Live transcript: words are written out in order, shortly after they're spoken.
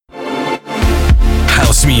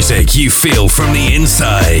music you feel from the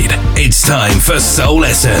inside. It's time for Soul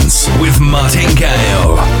Essence with Martin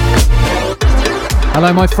Gale.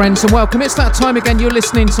 Hello my friends and welcome. It's that time again. You're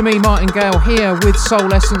listening to me, Martin Gale, here with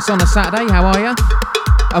Soul Essence on a Saturday. How are you?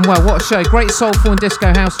 And well, what a show. Great soulful and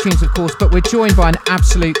disco house tunes, of course, but we're joined by an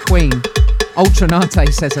absolute queen.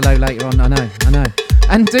 Ultranate says hello later on. I know.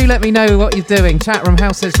 And do let me know what you're doing. Chatroom,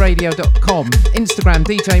 housesradio.com, Instagram,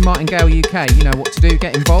 DJ Martin Gale UK. You know what to do,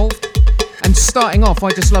 get involved. And starting off, I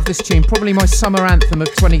just love this tune, probably my summer anthem of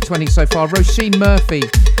 2020 so far. Roisin Murphy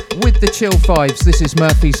with the chill vibes. This is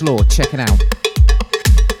Murphy's Law. Check it out.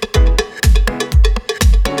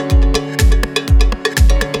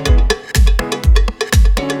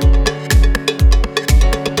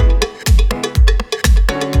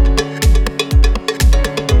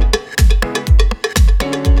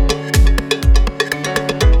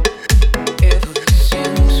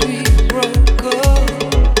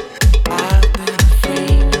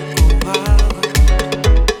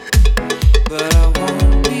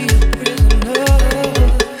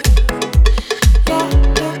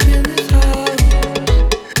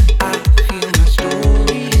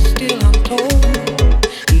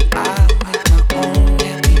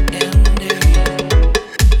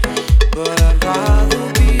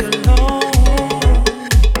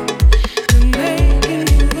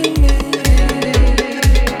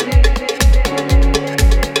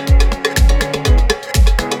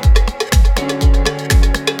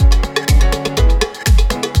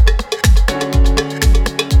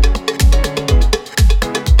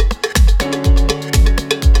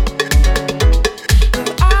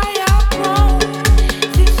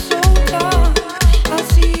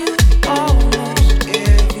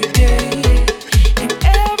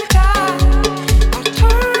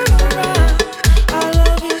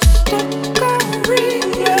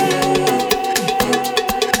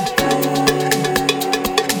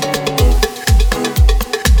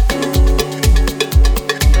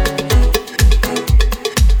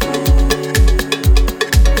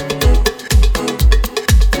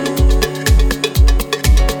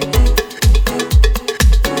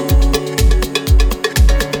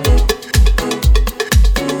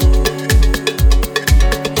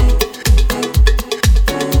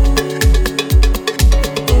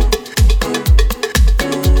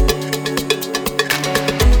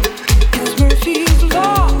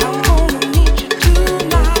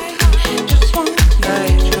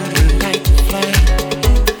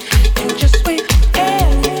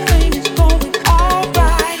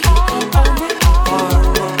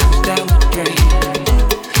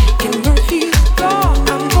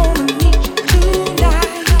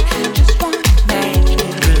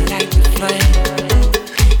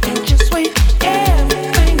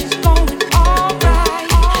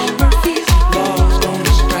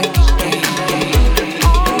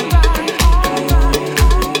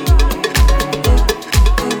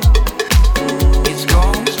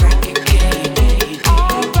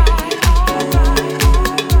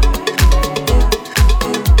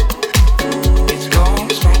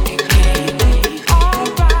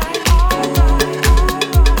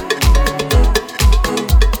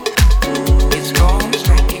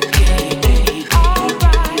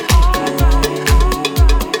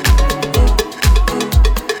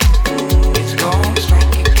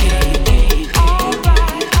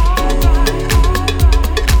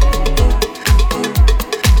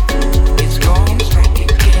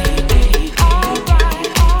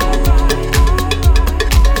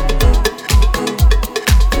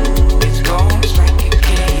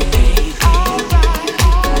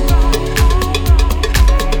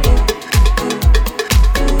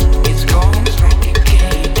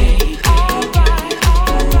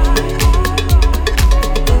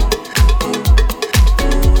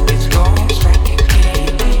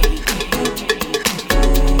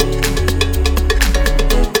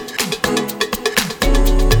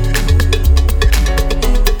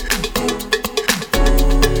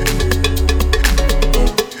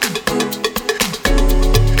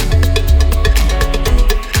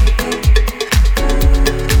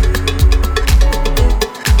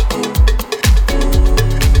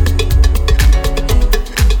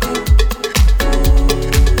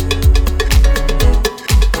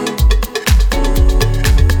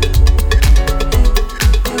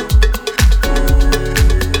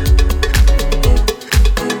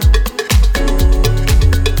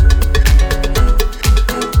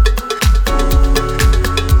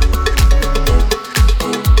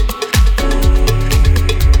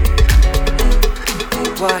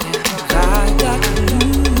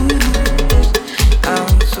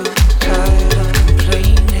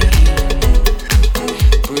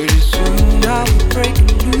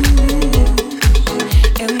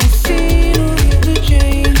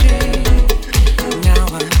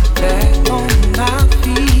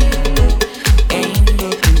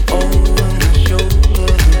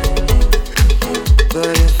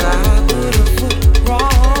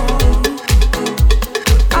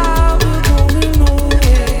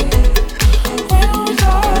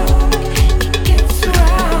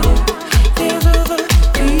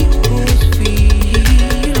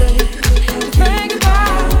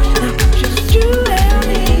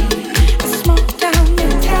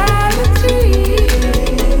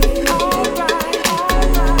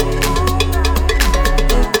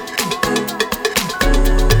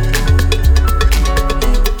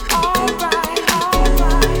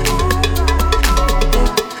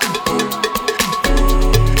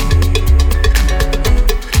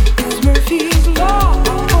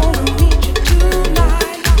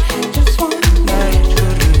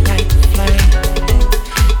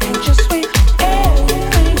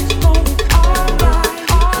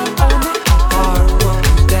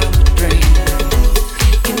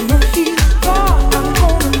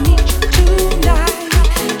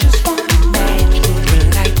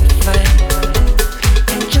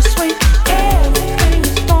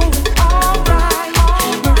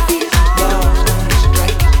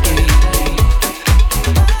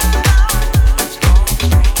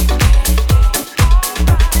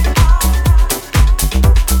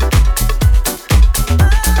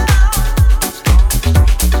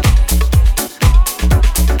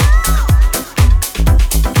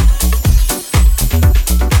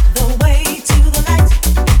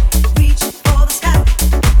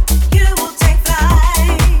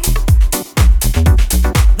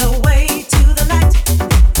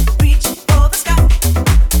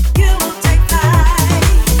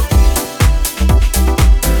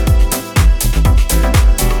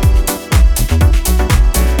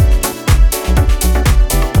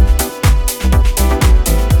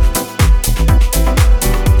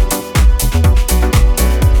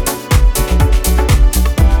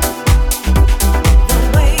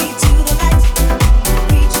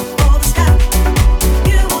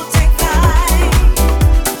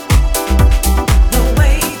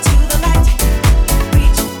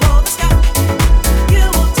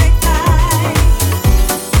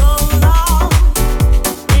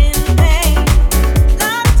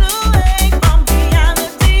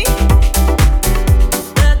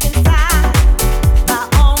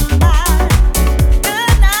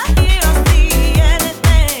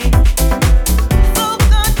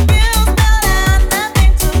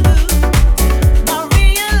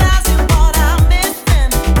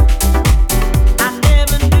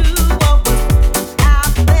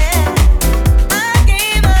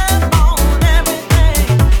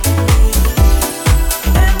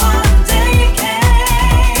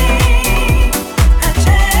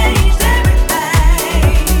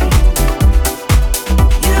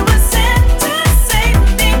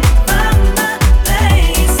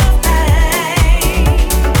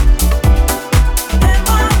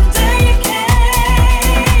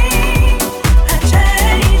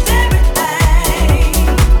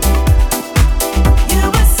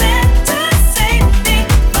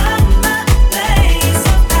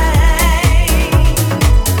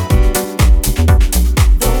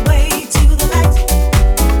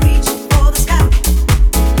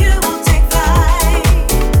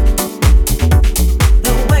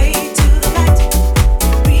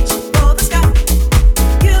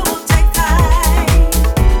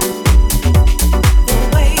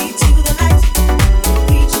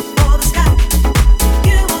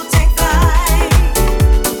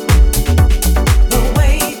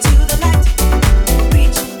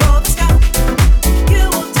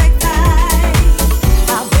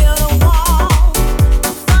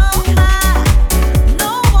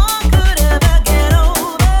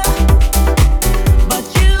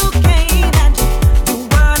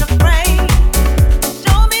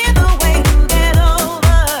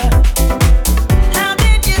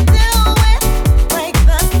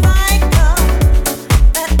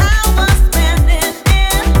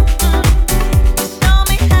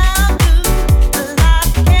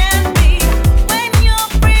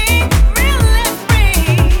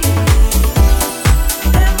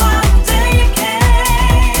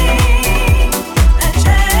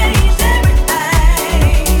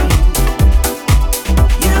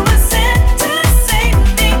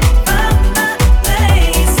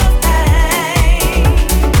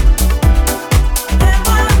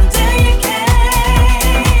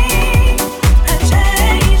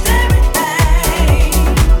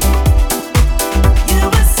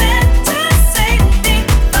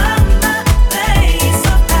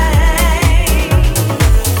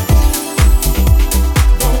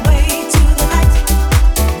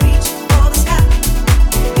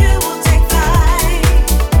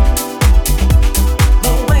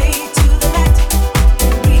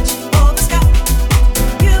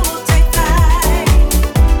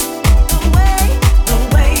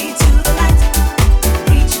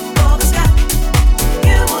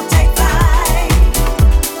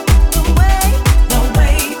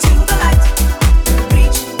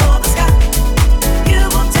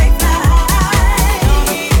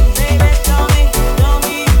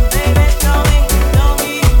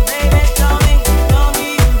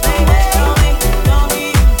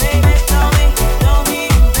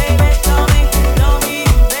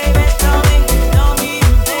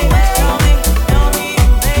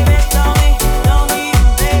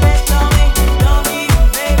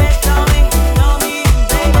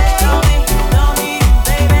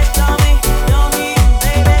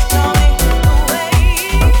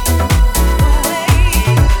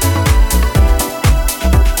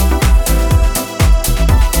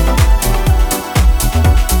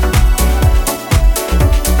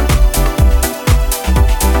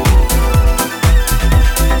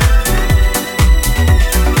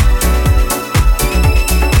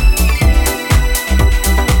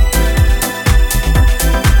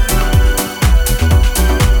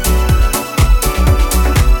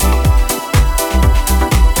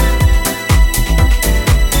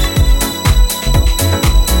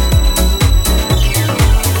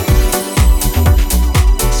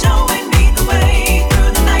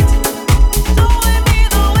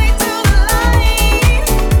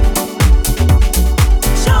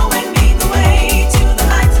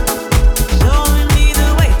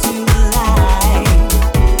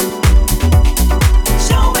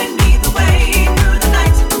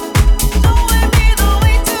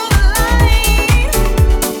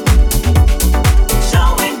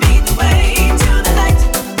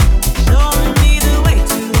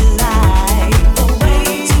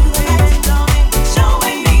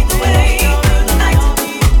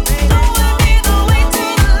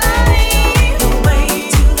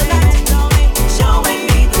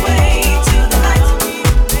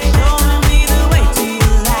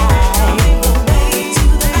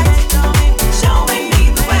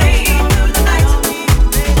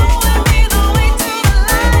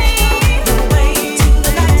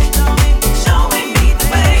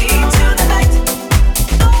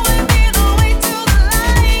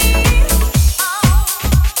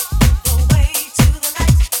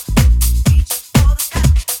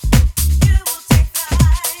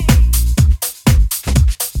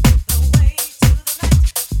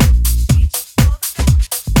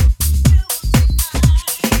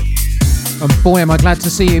 Boy, am I glad to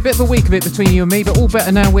see you. A bit of a week of it between you and me, but all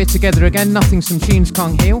better now we're together again. Nothing some tunes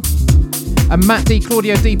can't heal. And Matt D,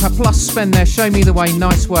 Claudio Deeper, plus Sven there, Show Me the Way,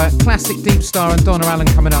 nice work. Classic Deep Star and Donna Allen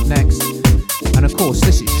coming up next. And of course,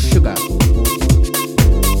 this is Sugar.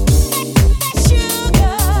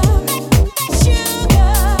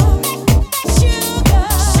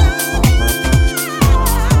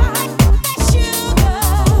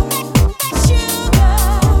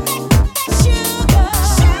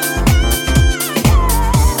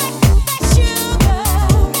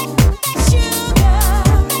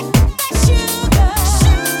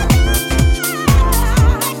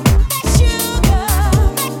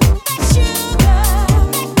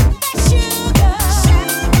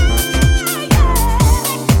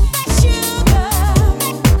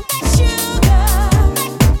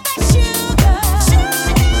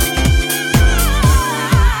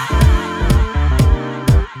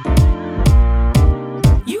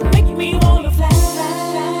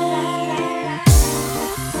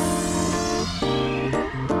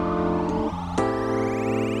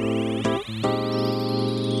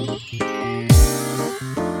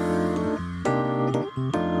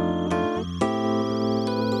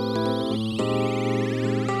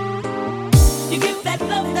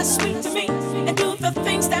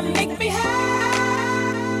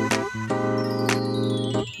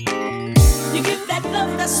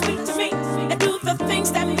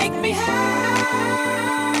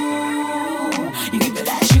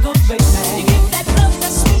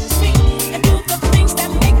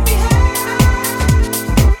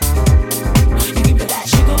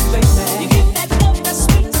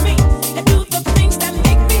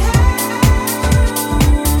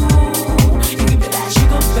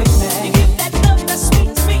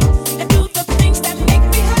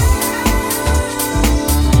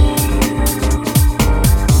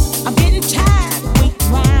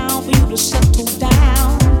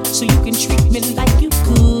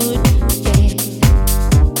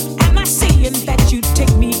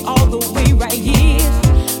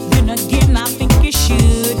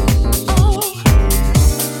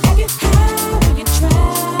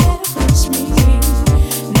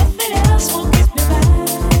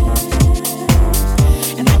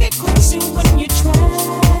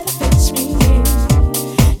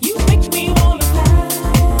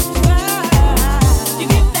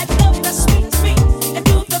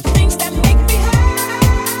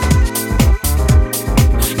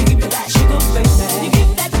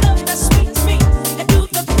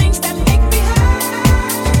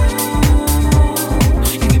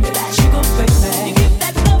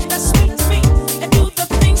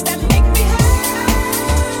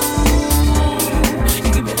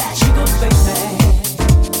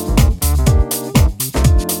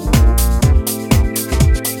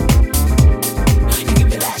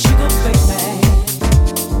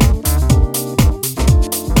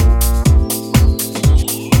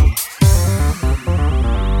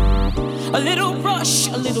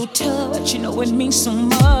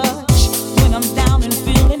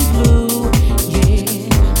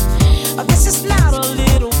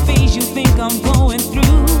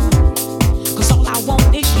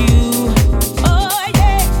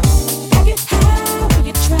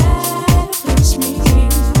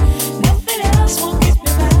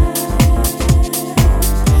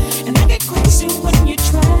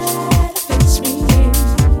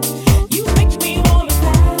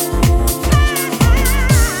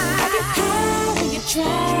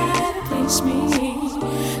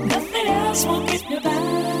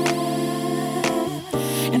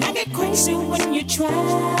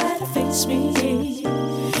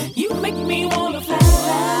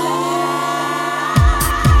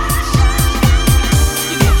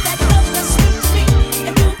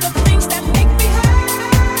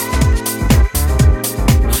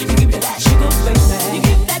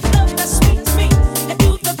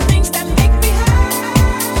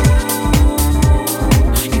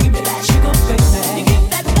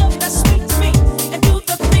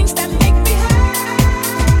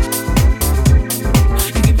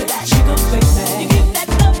 Give that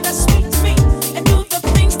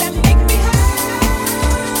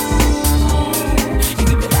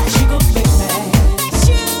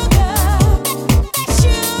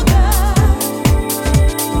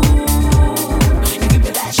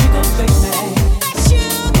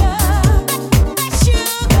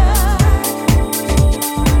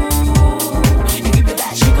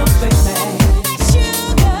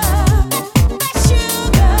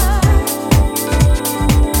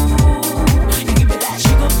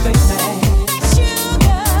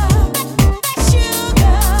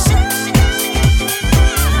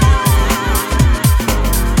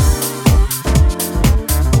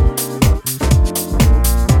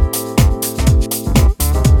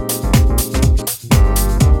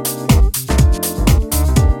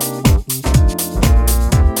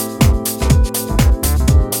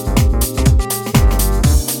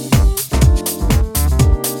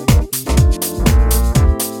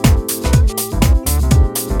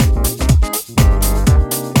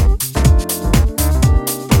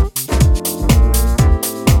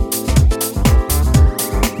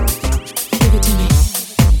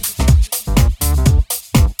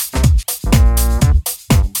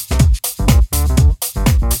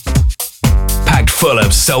full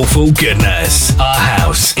of soulful goodness. Our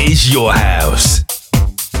house is your house.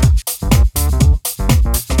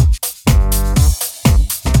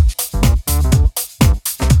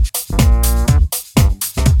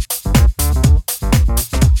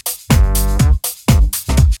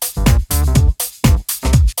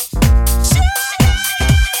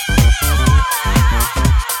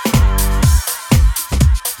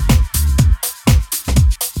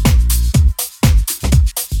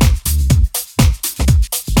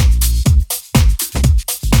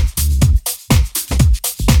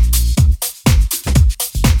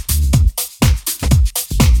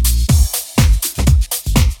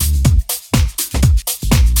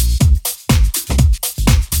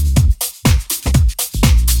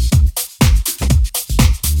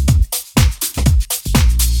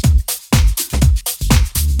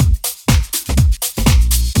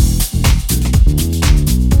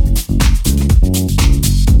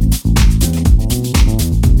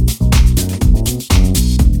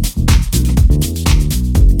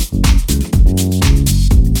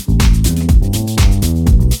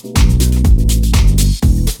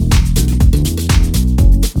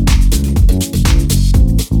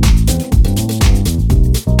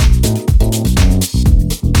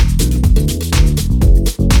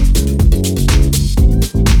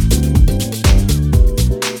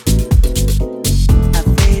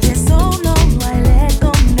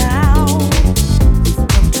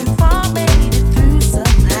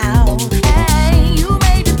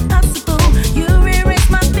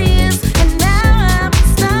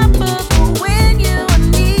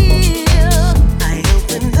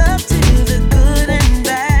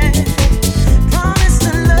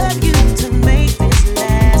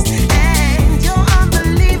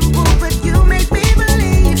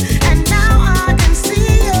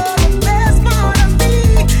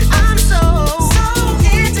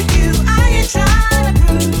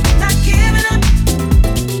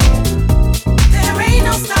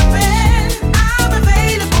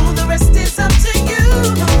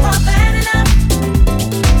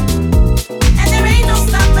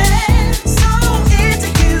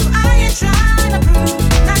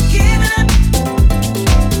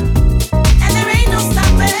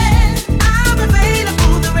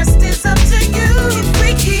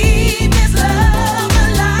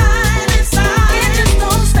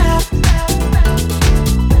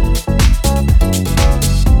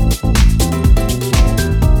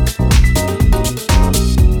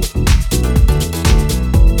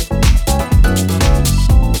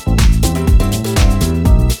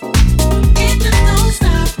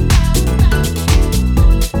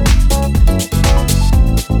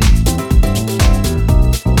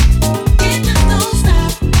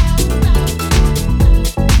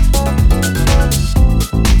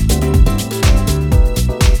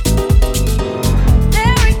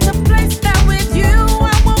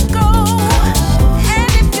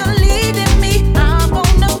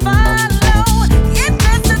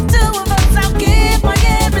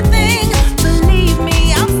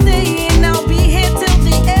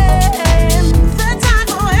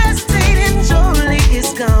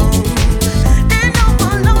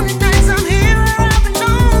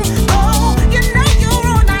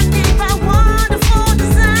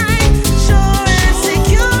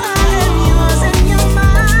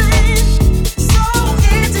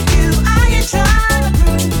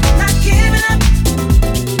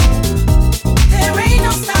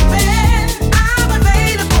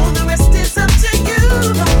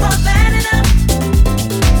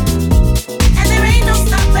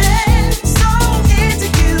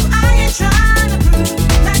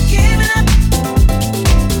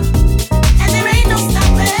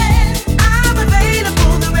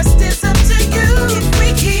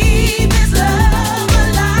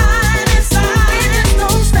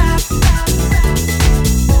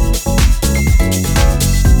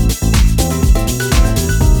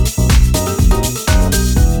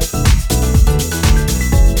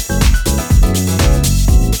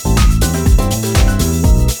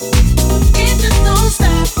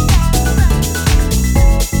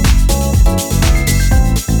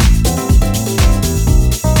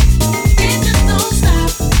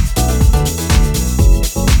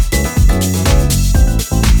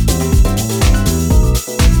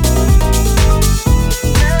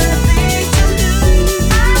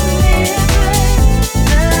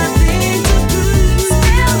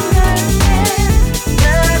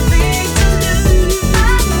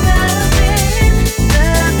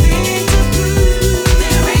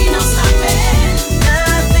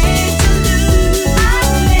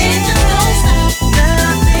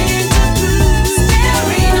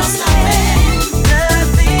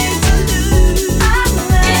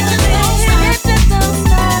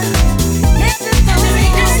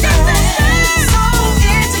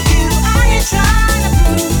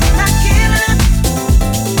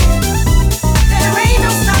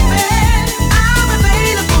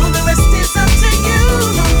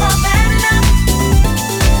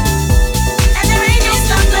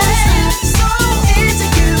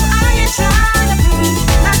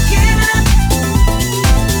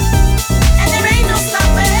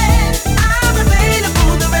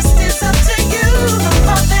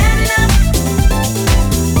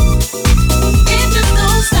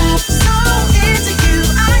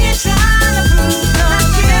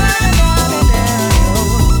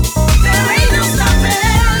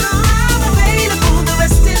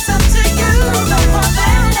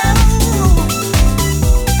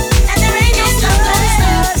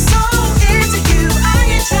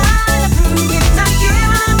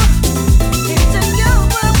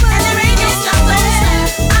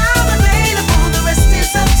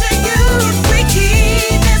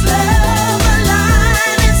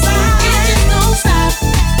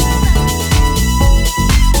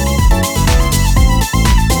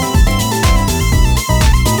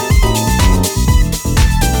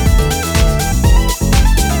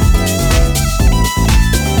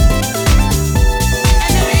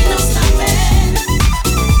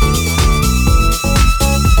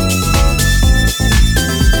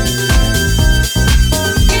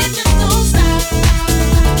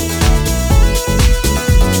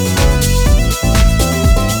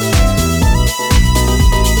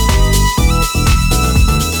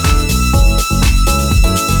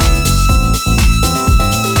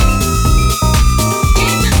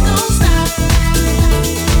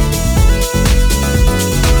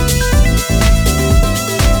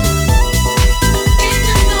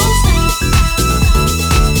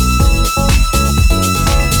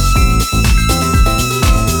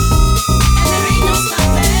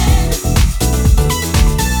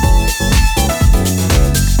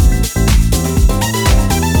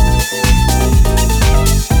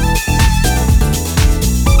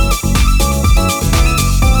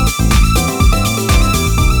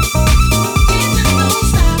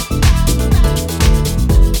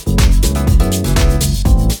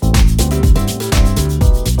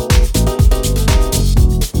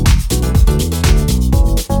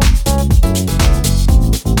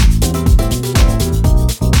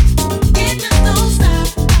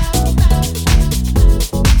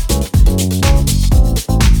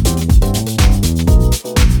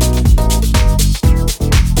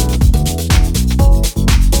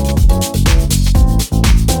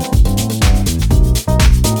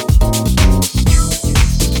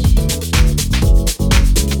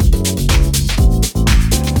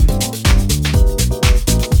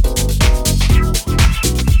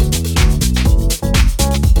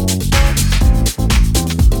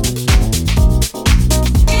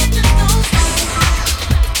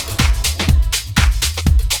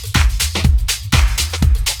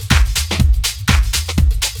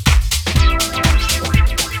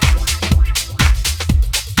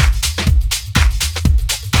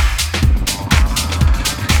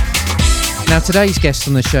 Today's guest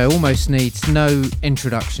on the show almost needs no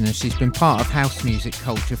introduction, as she's been part of house music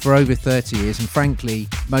culture for over 30 years and frankly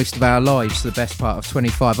most of our lives for the best part of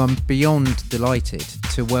 25. I'm beyond delighted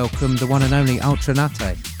to welcome the one and only Ultra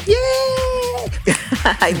Naté. Yay!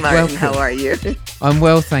 Hi Martin, welcome. How are you? I'm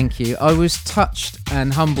well, thank you. I was touched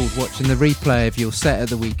and humbled watching the replay of your set at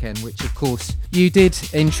the weekend, which of course you did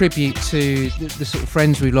in tribute to the sort of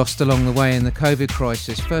friends we lost along the way in the COVID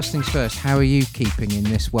crisis. First things first, how are you keeping in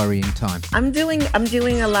this worrying time? I'm doing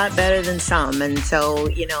a lot better than some, and so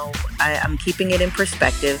I'm keeping it in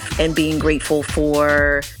perspective and being grateful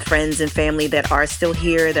for friends and family that are still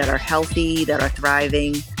here, that are healthy, that are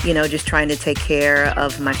thriving. Just trying to take care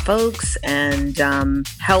of my folks and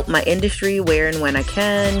help my industry where and when I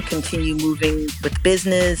can, continue moving with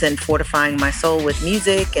business and fortifying my soul with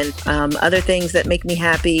music and other things that make me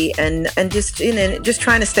happy, and just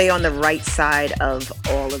trying to stay on the right side of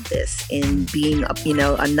all of this and being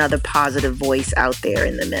another positive voice out there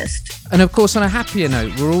in the mist. And of course, on a happier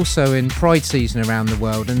note, we're also in Pride season around the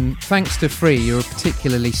world, and thanks to Free, you're a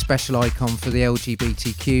particularly special icon for the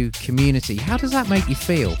LGBTQ community. How does that make you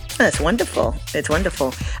feel? That's wonderful. It's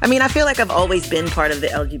wonderful. I mean, I feel like I've always been part of the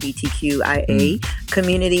LGBTQIA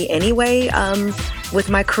community anyway, with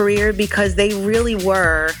my career, because they really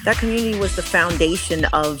were, that community was the foundation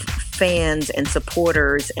of fans and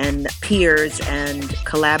supporters and peers and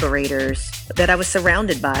collaborators that I was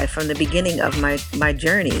surrounded by from the beginning of my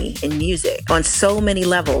journey in music on so many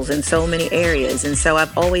levels in so many areas. And so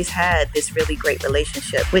I've always had this really great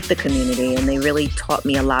relationship with the community, and they really taught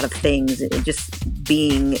me a lot of things. Just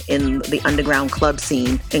being in the underground club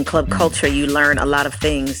scene and club culture, you learn a lot of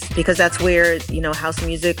things because that's where, house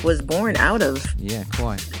music was born out of. Yeah,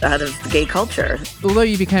 quite. Out of the gay culture. Although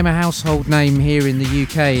you became a household name here in the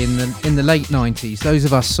UK in the late 90s, those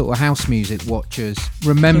of us sort of house music watchers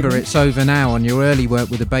remember it's over now on your early work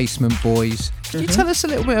with the Basement Boys. Could you tell us a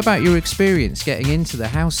little bit about your experience getting into the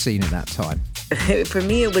house scene at that time? For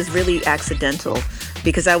me, it was really accidental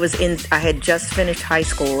because I had just finished high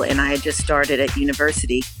school and I had just started at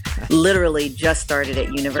university, literally just started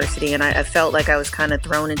at university. And I felt like I was kind of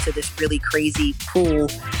thrown into this really crazy pool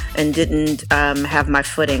and didn't have my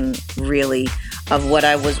footing really of what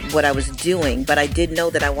I was doing. But I did know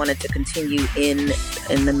that I wanted to continue in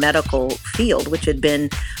the medical field, which had been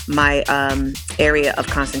my area of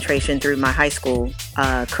concentration through my high school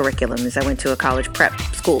curriculum, as I went to a college prep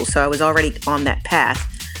school. So I was already on that path.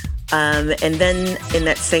 And then in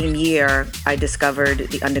that same year, I discovered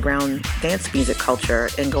the underground dance music culture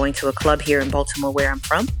and going to a club here in Baltimore where I'm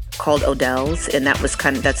from called Odell's. And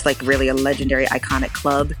that's like really a legendary, iconic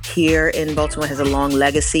club here in Baltimore, has a long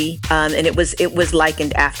legacy. And it was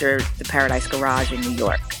likened after the Paradise Garage in New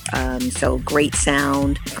York. So great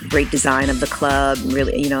sound, great design of the club,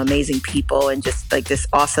 really, amazing people, and just like this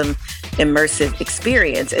awesome immersive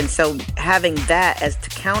experience. And so having that as to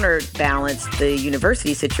counterbalance the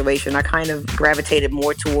university situation, I kind of gravitated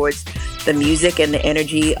more towards the music and the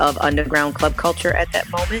energy of underground club culture at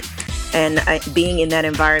that moment. And being in that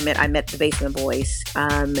environment, I met the Basement Boys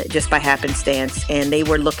just by happenstance, and they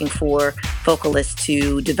were looking for vocalists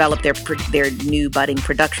to develop their new budding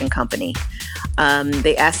production company.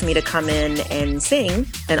 They asked me to come in and sing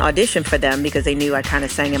and audition for them because they knew I kind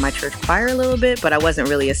of sang in my church choir a little bit, but I wasn't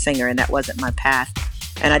really a singer, and that wasn't my path.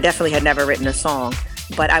 And I definitely had never written a song.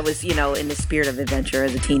 But I was, in the spirit of adventure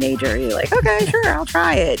as a teenager. You're like, okay, sure, I'll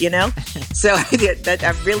try it, So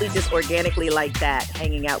I really just organically liked that,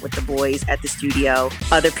 hanging out with the boys at the studio.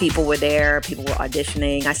 Other people were there. People were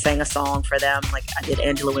auditioning. I sang a song for them. Like I did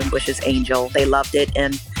Angela Winbush's Angel. They loved it.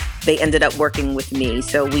 And they ended up working with me.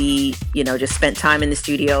 So we, just spent time in the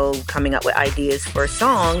studio coming up with ideas for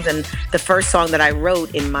songs. And the first song that I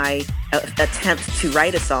wrote in my attempt to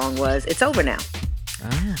write a song was It's Over Now.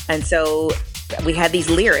 Ah. And so we had these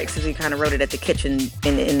lyrics, as we kind of wrote it at the kitchen,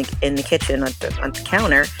 in the kitchen on the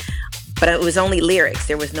counter, but it was only lyrics.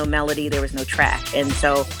 There was no melody, there was no track. And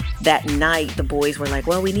so that night, the boys were like,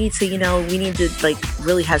 well, we need to like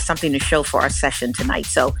really have something to show for our session tonight.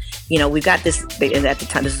 So, we've got this, and at the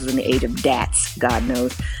time, this was in the age of DATs, God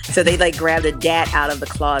knows. So they like grabbed a DAT out of the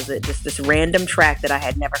closet, just this random track that I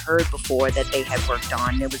had never heard before that they had worked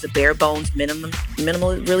on. It was a bare bones,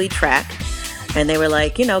 minimal really track. And they were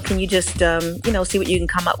like, can you just, see what you can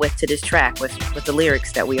come up with to this track with the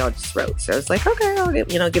lyrics that we all just wrote. So it's like, okay, I'll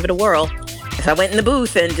give it a whirl. So I went in the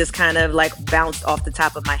booth and just kind of like bounced off the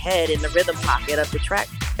top of my head in the rhythm pocket of the track.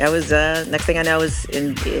 That was, next thing I know, I was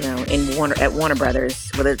at Warner Brothers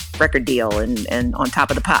with a record deal and on Top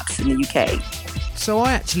of the Pops in the UK. So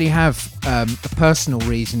I actually have a personal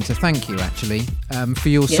reason to thank you, actually, for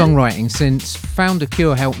your songwriting, since Found a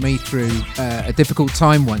Cure helped me through a difficult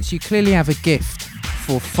time once. You clearly have a gift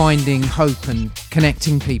for finding hope and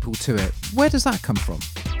connecting people to it. Where does that come from?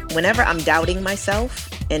 Whenever I'm doubting myself,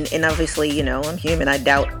 and obviously, you know, I'm human, I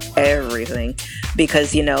doubt everything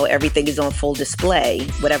because, you know, everything is on full display.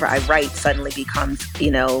 Whatever I write suddenly becomes,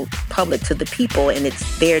 you know, public to the people, and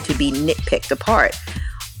it's there to be nitpicked apart.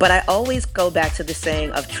 But I always go back to the saying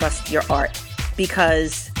of trust your art,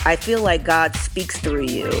 because I feel like God speaks through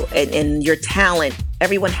you and your talent.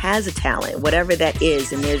 Everyone has a talent, whatever that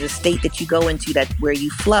is, and there's a state that you go into that where you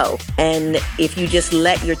flow. And if you just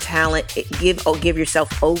let your talent give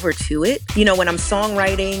yourself over to it, you know, when I'm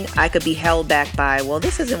songwriting, I could be held back by, well,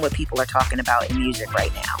 this isn't what people are talking about in music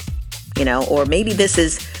right now, you know, or maybe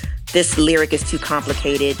this lyric is too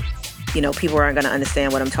complicated. You know, people aren't going to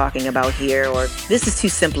understand what I'm talking about here, or this is too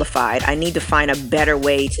simplified. I need to find a better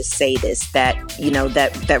way to say this that, you know,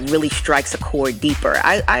 that really strikes a chord deeper.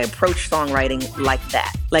 I approach songwriting like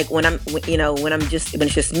that. Like when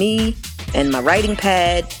it's just me and my writing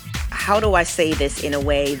pad, how do I say this in a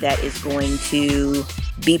way that is going to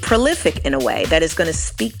be prolific, in a way that is going to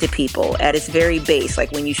speak to people at its very base?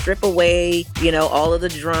 Like when you strip away, you know, all of the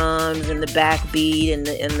drums and the backbeat and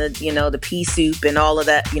the you know, the pea soup and all of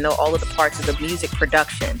that, you know, all of the parts of the music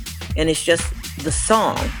production, and it's just the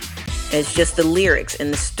song, it's just the lyrics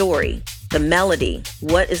and the story, the melody.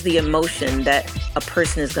 What is the emotion that a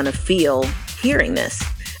person is going to feel hearing this?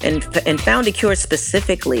 And Found a Cure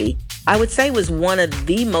specifically, I would say, was one of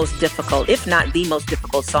the most difficult, if not the most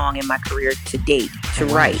difficult song in my career to date to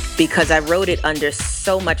write, because I wrote it under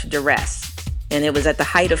so much duress. And it was at the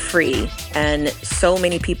height of Free, and so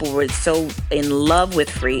many people were so in love with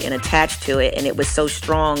Free and attached to it, and it was so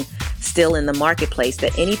strong still in the marketplace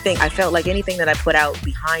that I felt like anything that I put out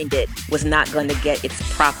behind it was not going to get its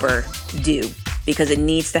proper due, because it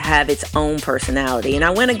needs to have its own personality. And I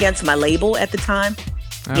went against my label at the time.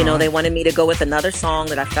 You know, they wanted me to go with another song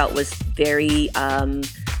that I felt was very,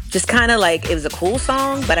 just kind of like, it was a cool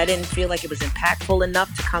song, but I didn't feel like it was impactful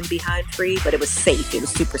enough to come behind Free, but it was safe. It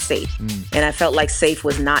was super safe. And I felt like safe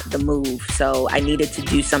was not the move. So I needed to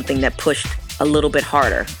do something that pushed a little bit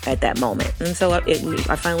harder at that moment. And so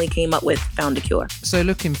I finally came up with Found a Cure. So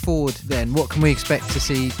looking forward then, what can we expect to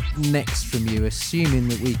see next from you, assuming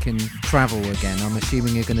that we can travel again? I'm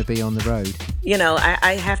assuming you're going to be on the road. You know,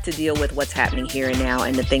 I have to deal with what's happening here and now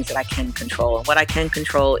and the things that I can control. And what I can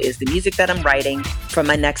control is the music that I'm writing for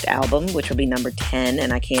my next album, which will be number 10.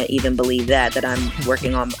 And I can't even believe that I'm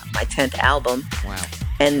working on my 10th album. Wow.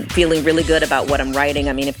 And feeling really good about what I'm writing.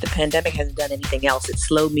 I mean, if the pandemic hasn't done anything else, it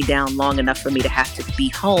slowed me down long enough for me to have to be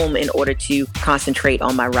home in order to concentrate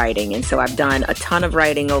on my writing. And so I've done a ton of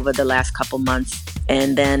writing over the last couple months,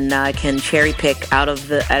 and then I can cherry pick out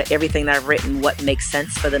of everything that I've written what makes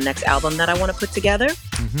sense for the next album that I want to put together.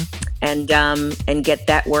 And get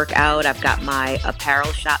that work out. I've got my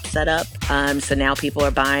apparel shop set up. So now people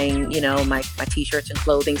are buying, you know, my t-shirts and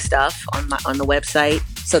clothing stuff on the website.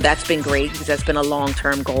 So that's been great, because that's been a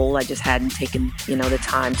long-term goal. I just hadn't taken, you know, the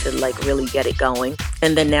time to like really get it going.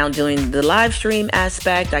 And then now doing the live stream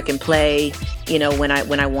aspect, I can play, you know, when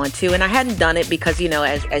I want to. And I hadn't done it because, you know,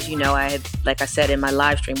 as you know, I had, like I said in my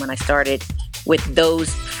live stream, when I started with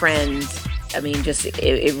those friends, I mean, just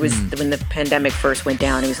it was when the pandemic first went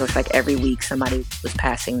down, it was just like every week somebody was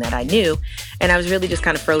passing that I knew. And I was really just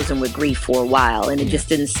kind of frozen with grief for a while. And it just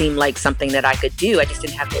didn't seem like something that I could do. I just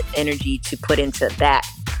didn't have the energy to put into that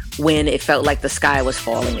when it felt like the sky was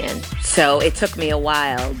falling in. So it took me a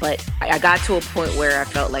while, but I got to a point where I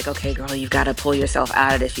felt like, okay, girl, you've got to pull yourself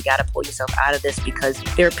out of this. You got to pull yourself out of this, because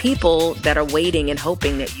there are people that are waiting and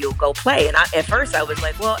hoping that you'll go play. And at first I was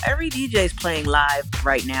like, well, every DJ's playing live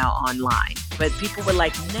right now online. But people were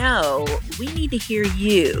like, no, we need to hear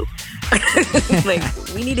you. Like,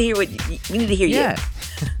 we need to hear you.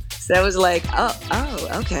 So I was like,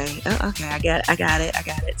 okay, I got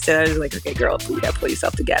it. So I was like, okay, girl, you gotta pull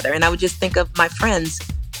yourself together. And I would just think of my friends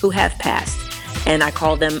who have passed, and I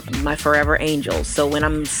call them my forever angels. So when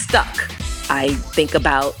I'm stuck, I think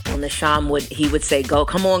about when the Sham he would say, go,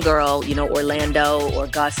 come on, girl, you know, Orlando or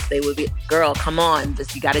Gus, they would be, girl, come on,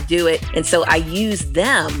 just, you gotta do it. And so I use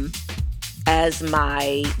them as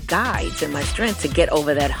my guides and my strength to get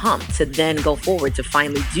over that hump, to then go forward to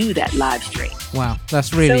finally do that live stream. Wow,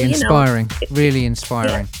 that's really inspiring. Really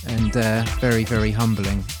inspiring, and very, very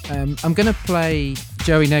humbling. I'm going to play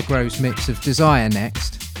Joey Negro's mix of Desire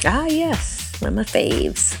next. Ah, yes. One of my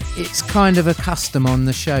faves. It's kind of a custom on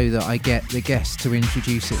the show that I get the guest to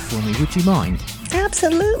introduce it for me. Would you mind?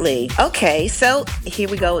 Absolutely. Okay, so here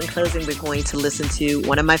we go. In closing, we're going to listen to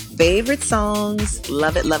one of my favorite songs,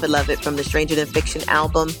 Love It, Love It, Love It, from the Stranger Than Fiction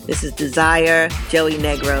album. This is Desire, Joey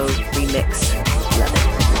Negro remix. Love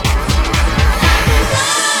it.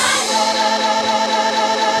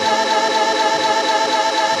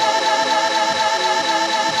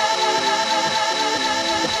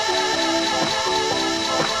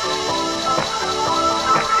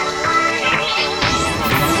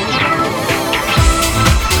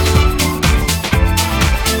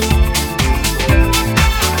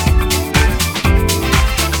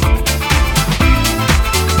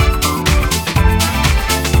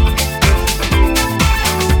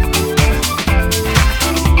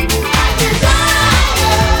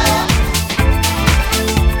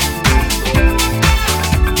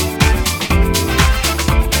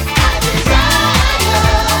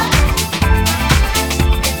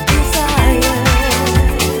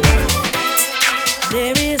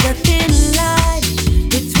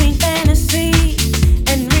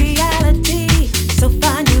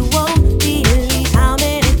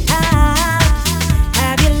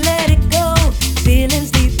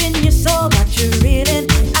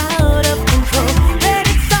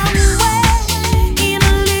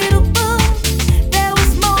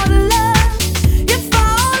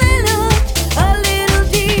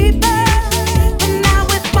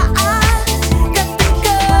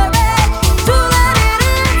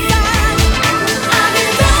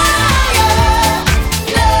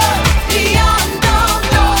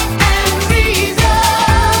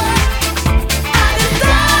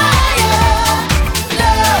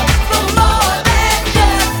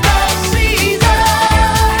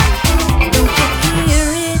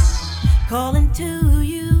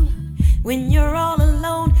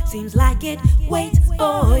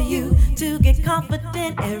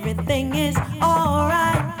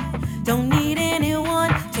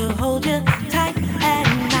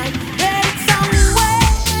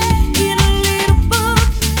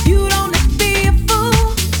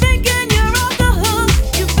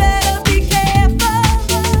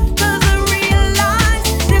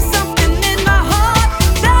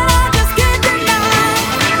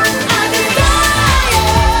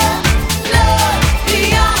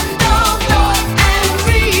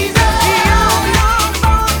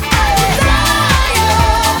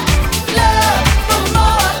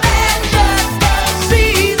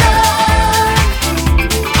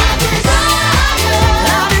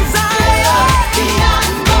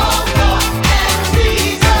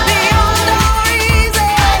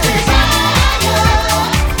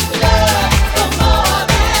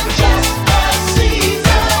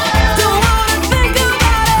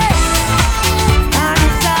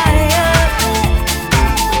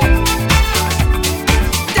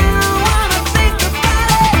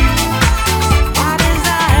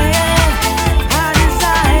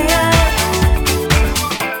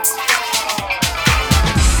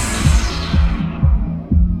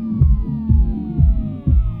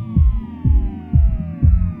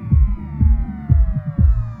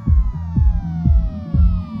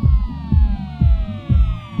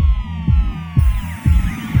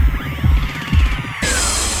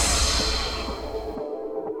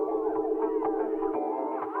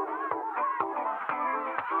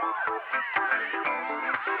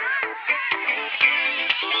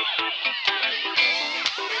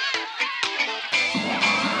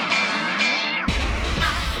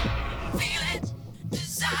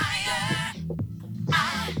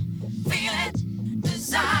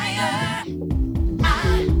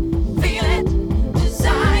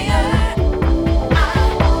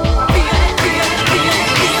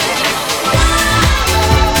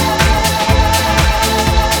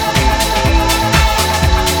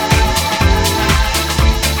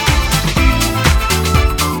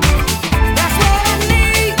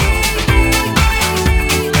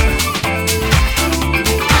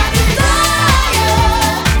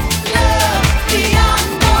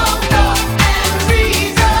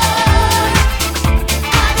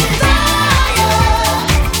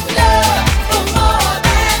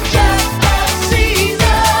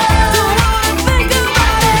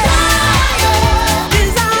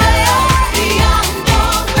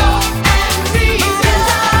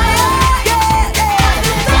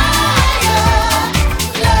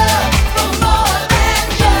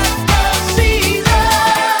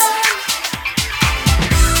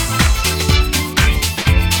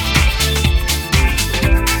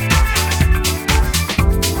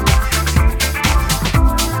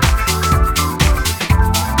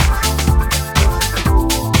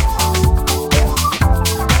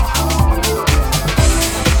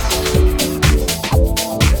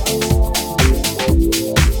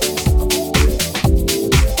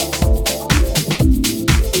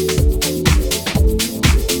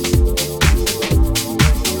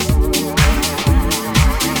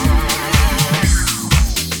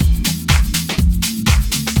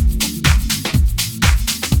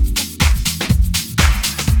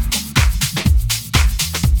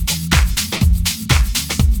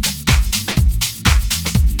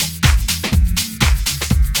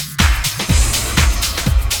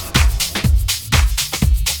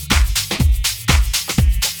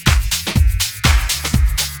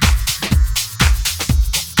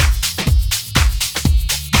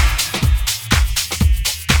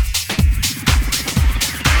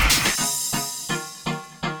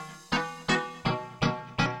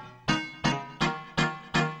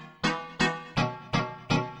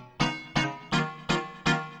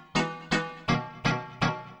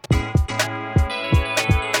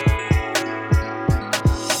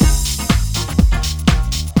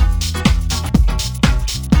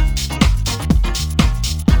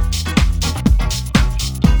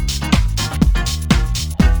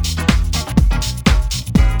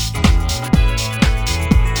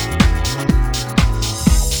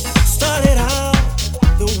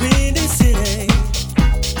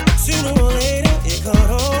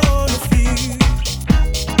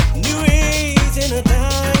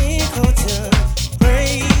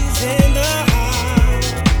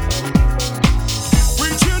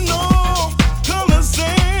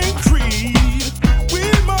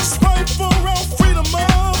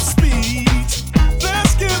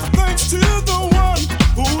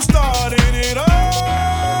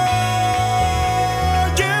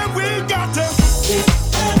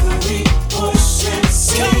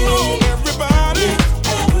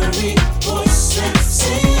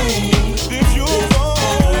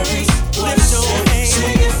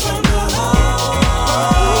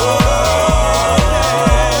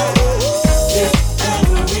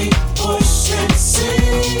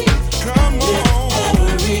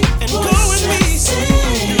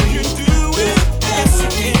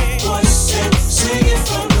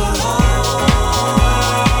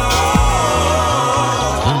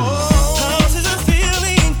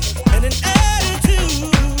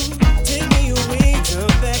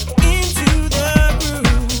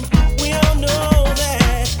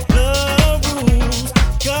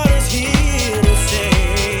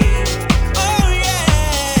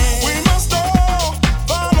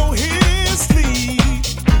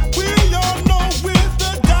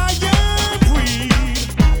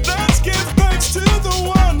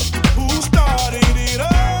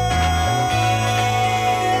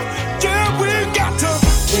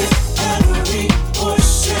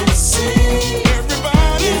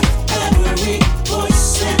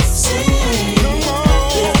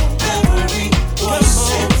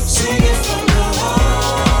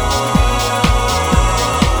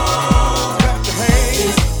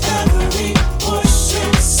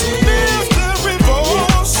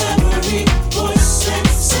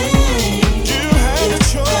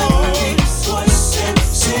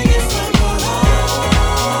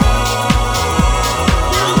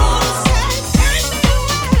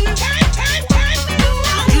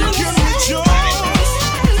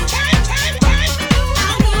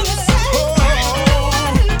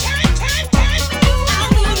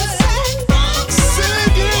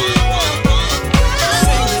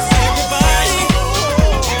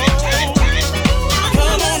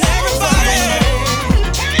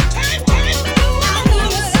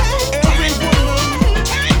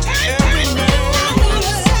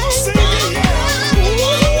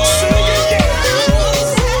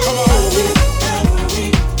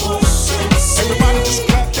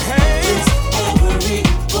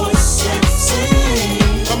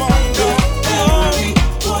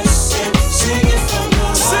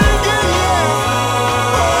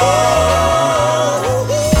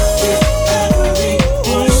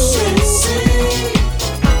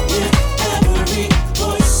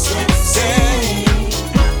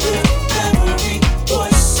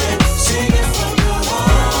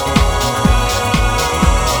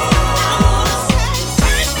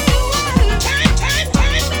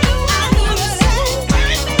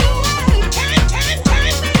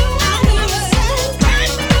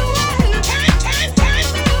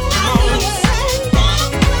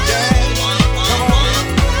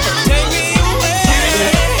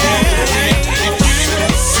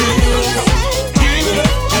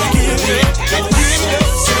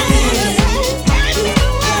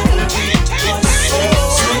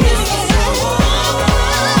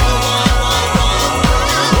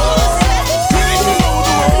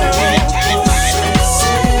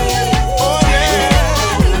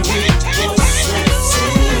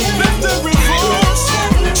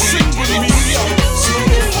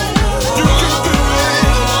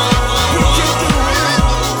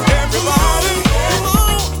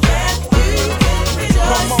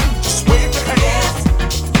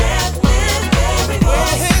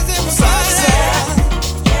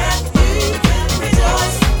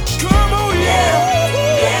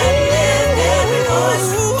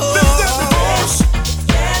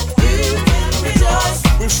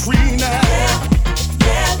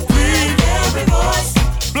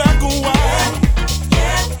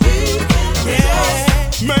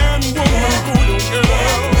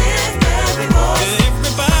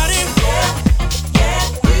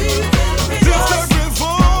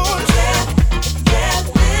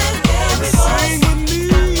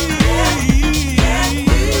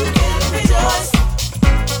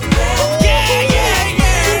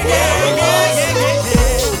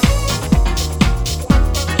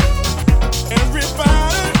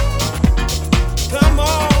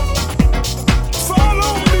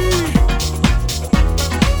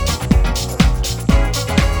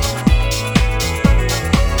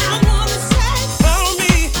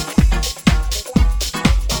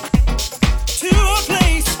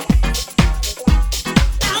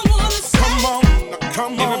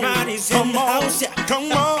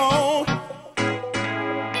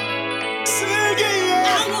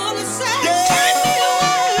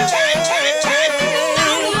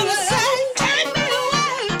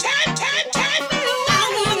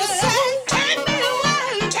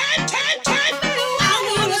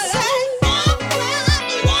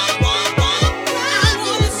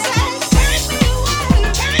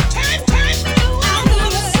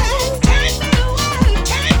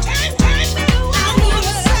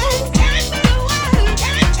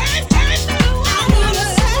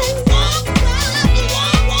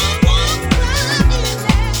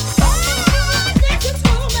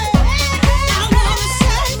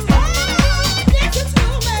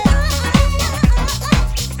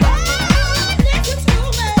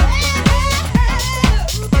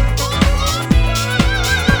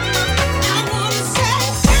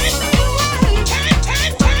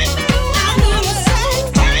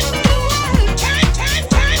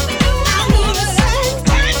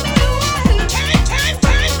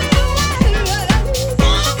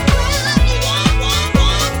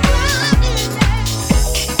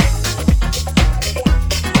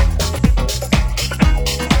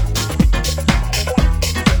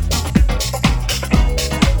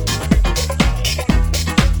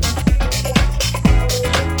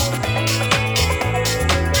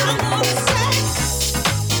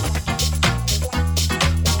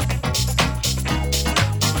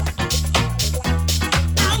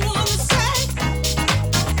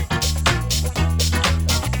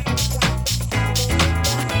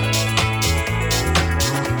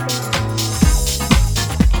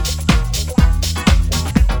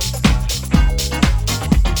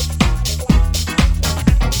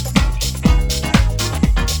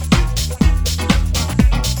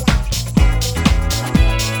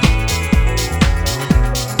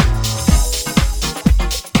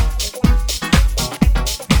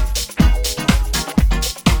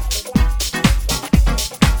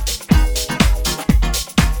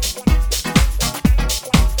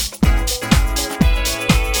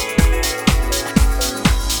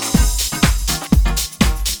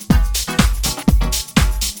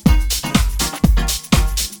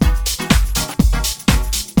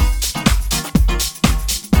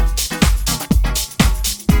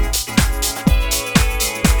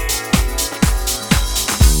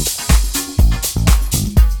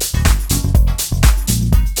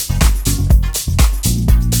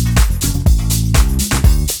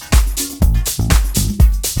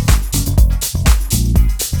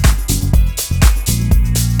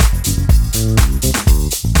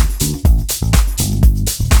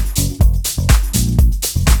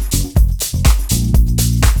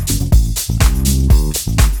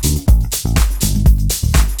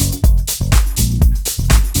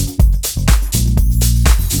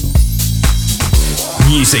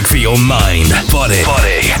 Music for your mind, body,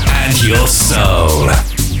 and your soul.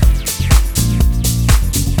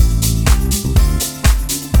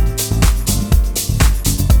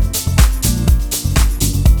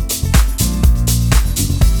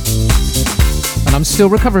 And I'm still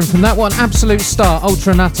recovering from that one. Absolute star,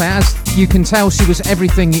 Ultra Naté. As you can tell, she was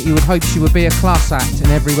everything that you would hope she would be, a class act in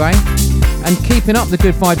every way. And keeping up the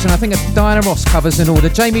good vibes, and I think a Diana Ross covers in order.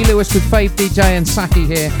 Jamie Lewis with Fave DJ and Saki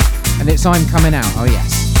here, and it's I'm Coming Out. Oh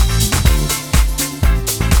yes.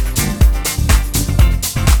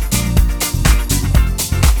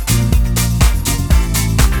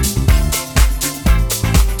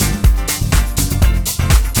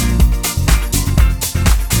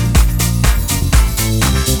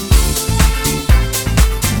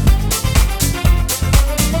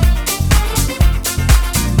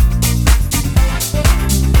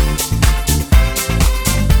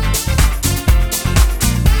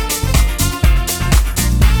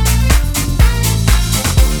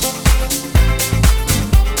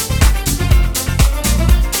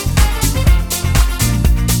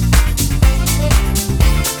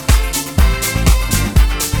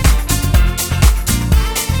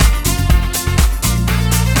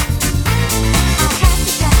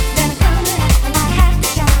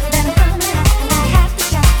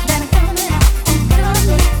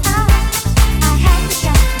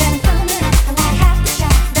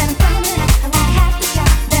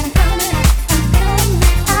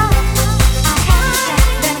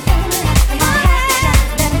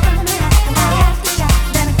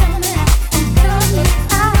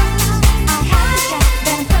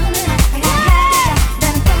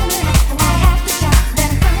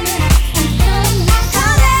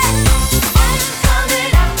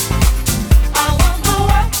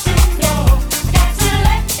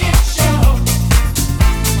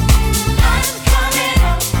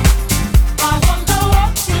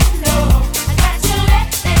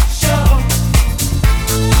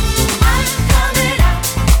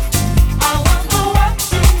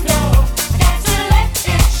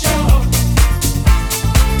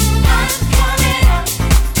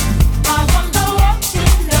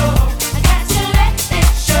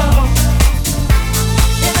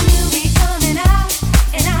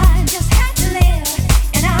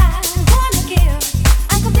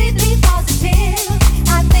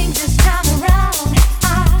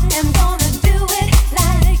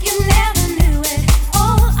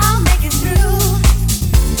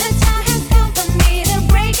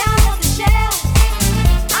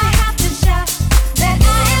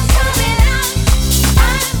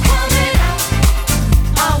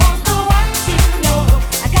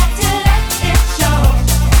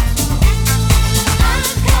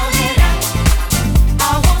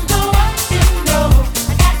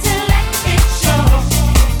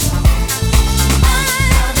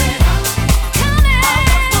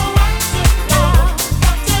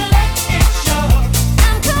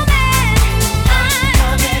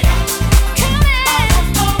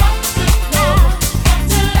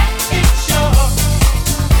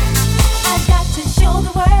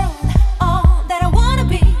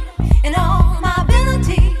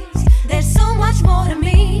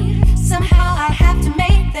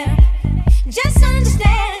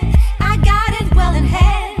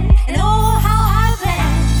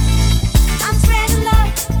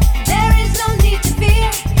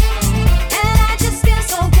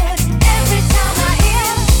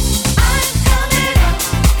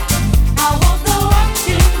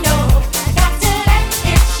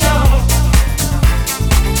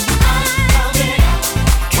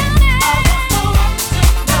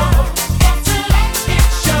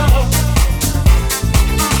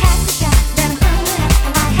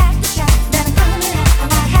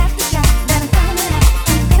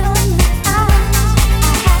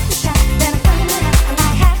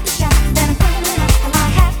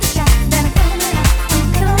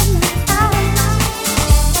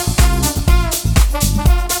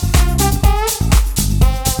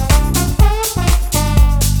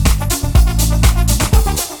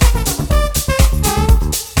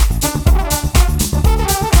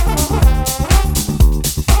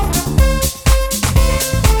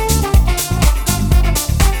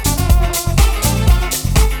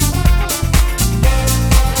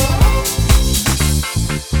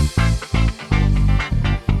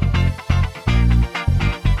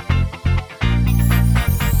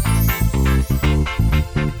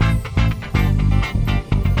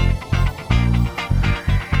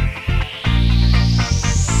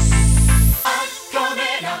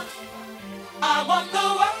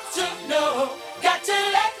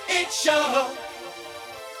 show.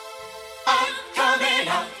 I'm coming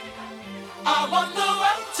out. I want the world.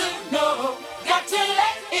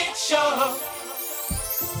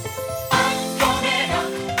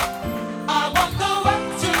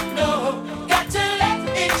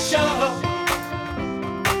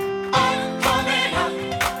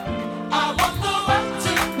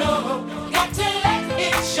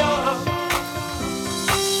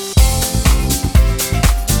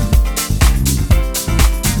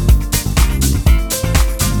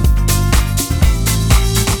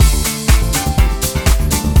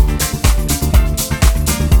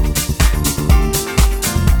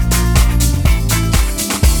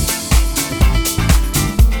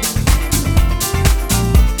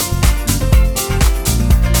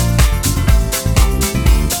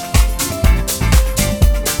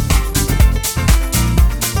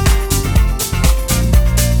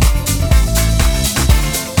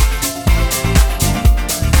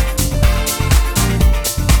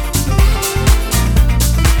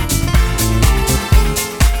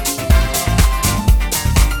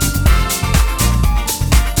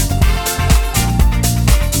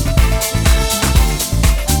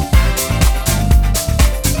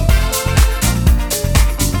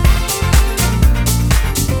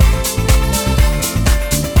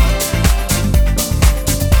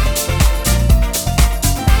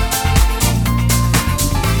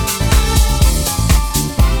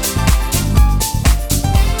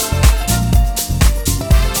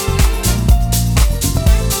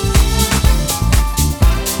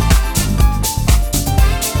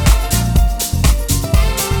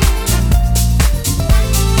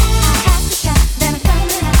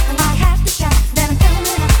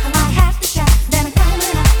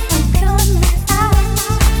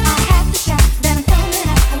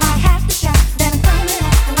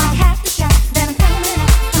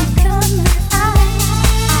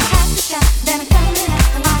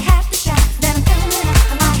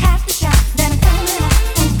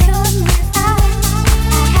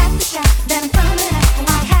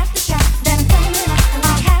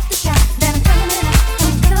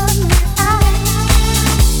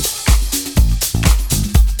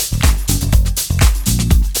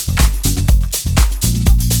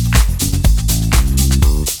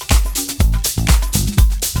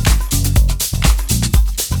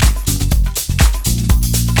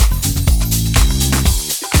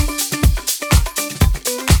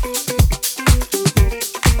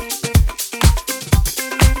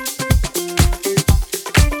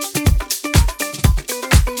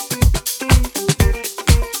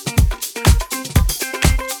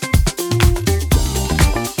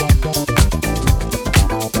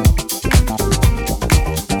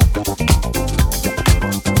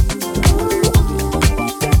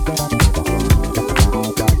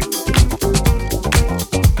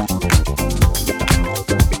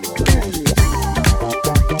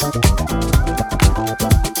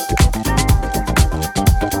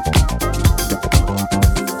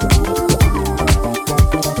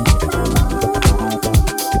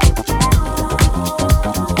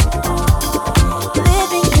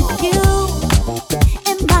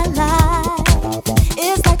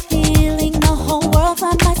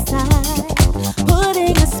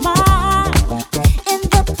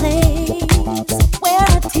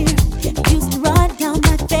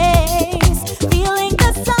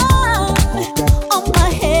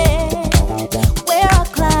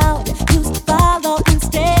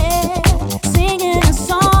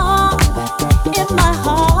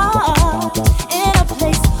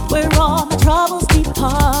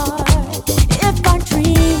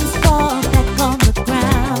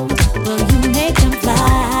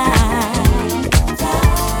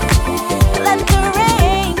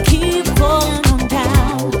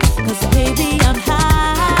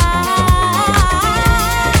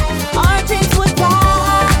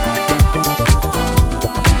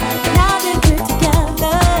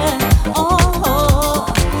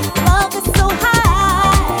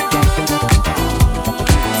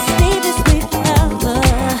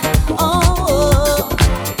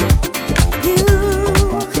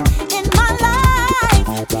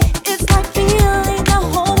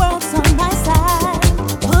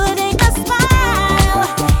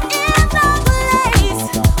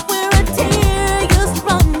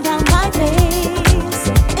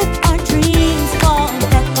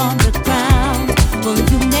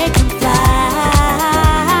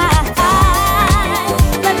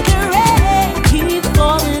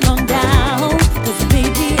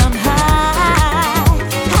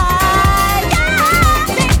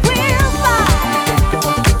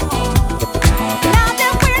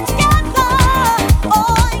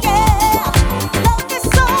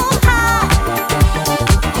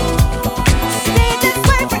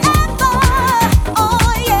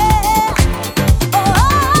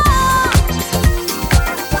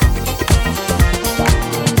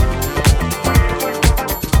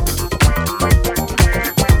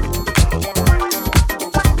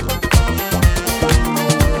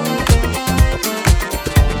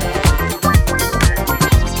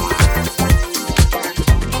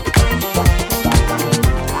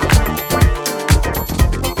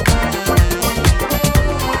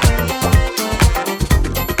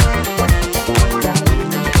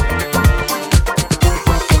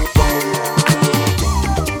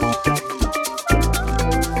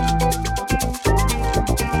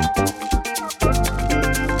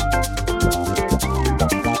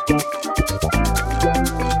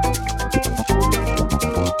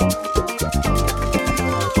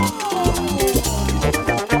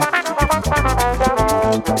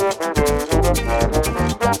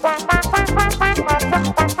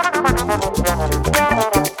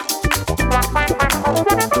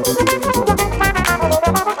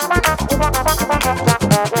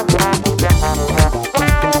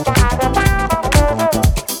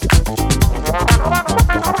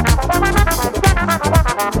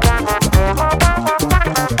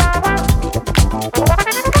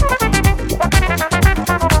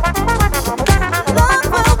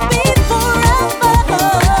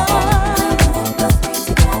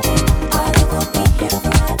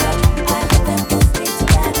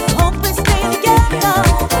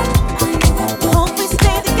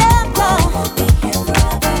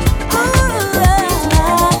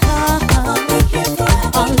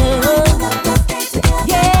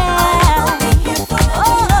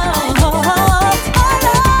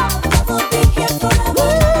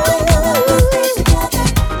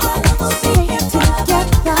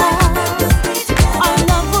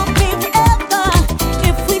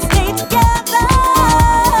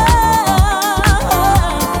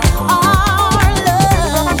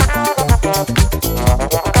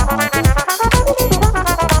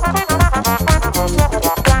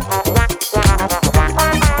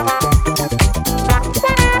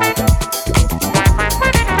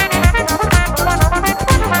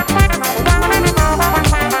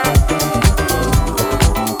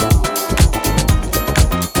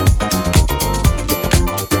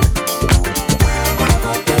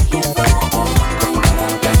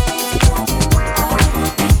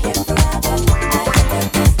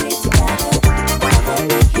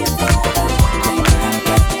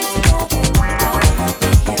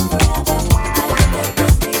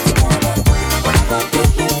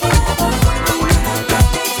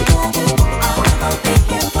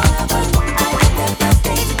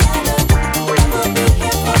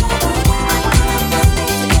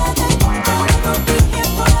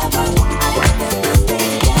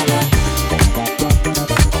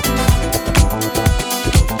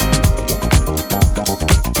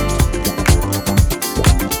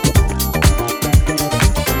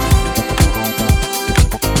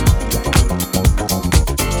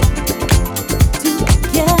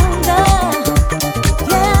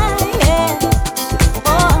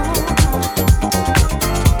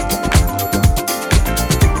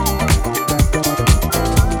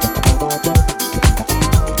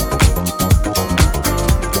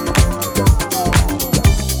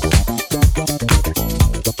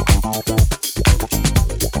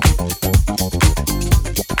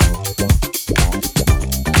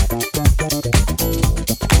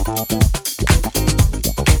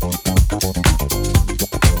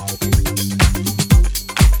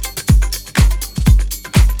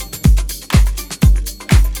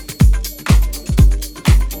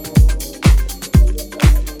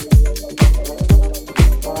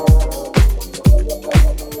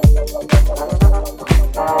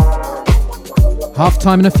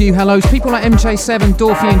 Time and a few hellos. People like MJ7,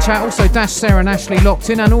 Dorothy in chat, also Dash, Sarah and Ashley locked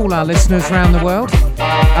in, and all our listeners around the world.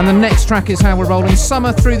 And the next track is how we're rolling.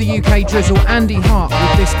 Summer through the UK drizzle, Andy Hart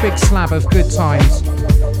with this big slab of good times.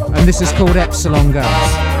 And this is called Epsilon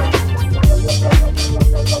Girls.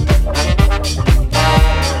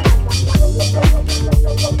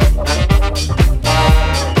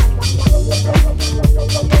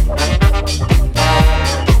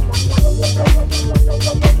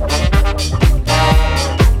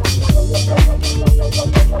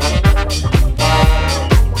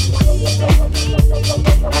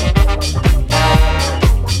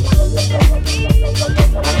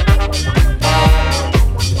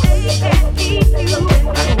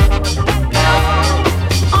 You